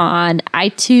us on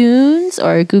iTunes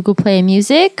or Google Play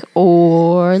Music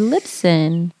or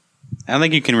Libsyn. I don't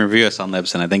think you can review us on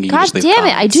Libsyn. I think you can God just leave damn it.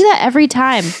 I comments. do that every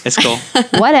time. It's cool.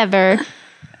 Whatever.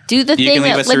 Do the You thing can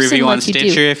leave that us a Libsyn review on lets you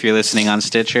Stitcher do. if you're listening on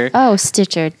Stitcher. Oh,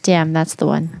 Stitcher. Damn, that's the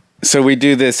one. So we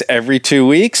do this every 2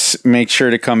 weeks. Make sure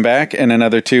to come back in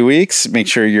another 2 weeks. Make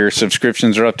sure your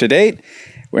subscriptions are up to date.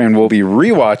 And we'll be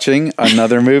rewatching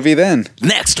another movie then.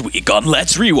 Next week on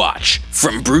Let's Rewatch,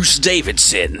 from Bruce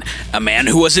Davidson, a man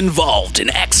who was involved in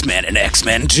X-Men and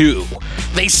X-Men 2.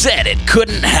 They said it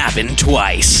couldn't happen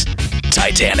twice.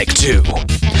 Titanic 2.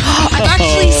 I've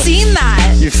actually seen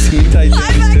that. You've seen Titanic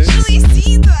I've too? actually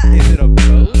seen that. Is it a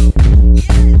boat?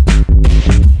 Yes.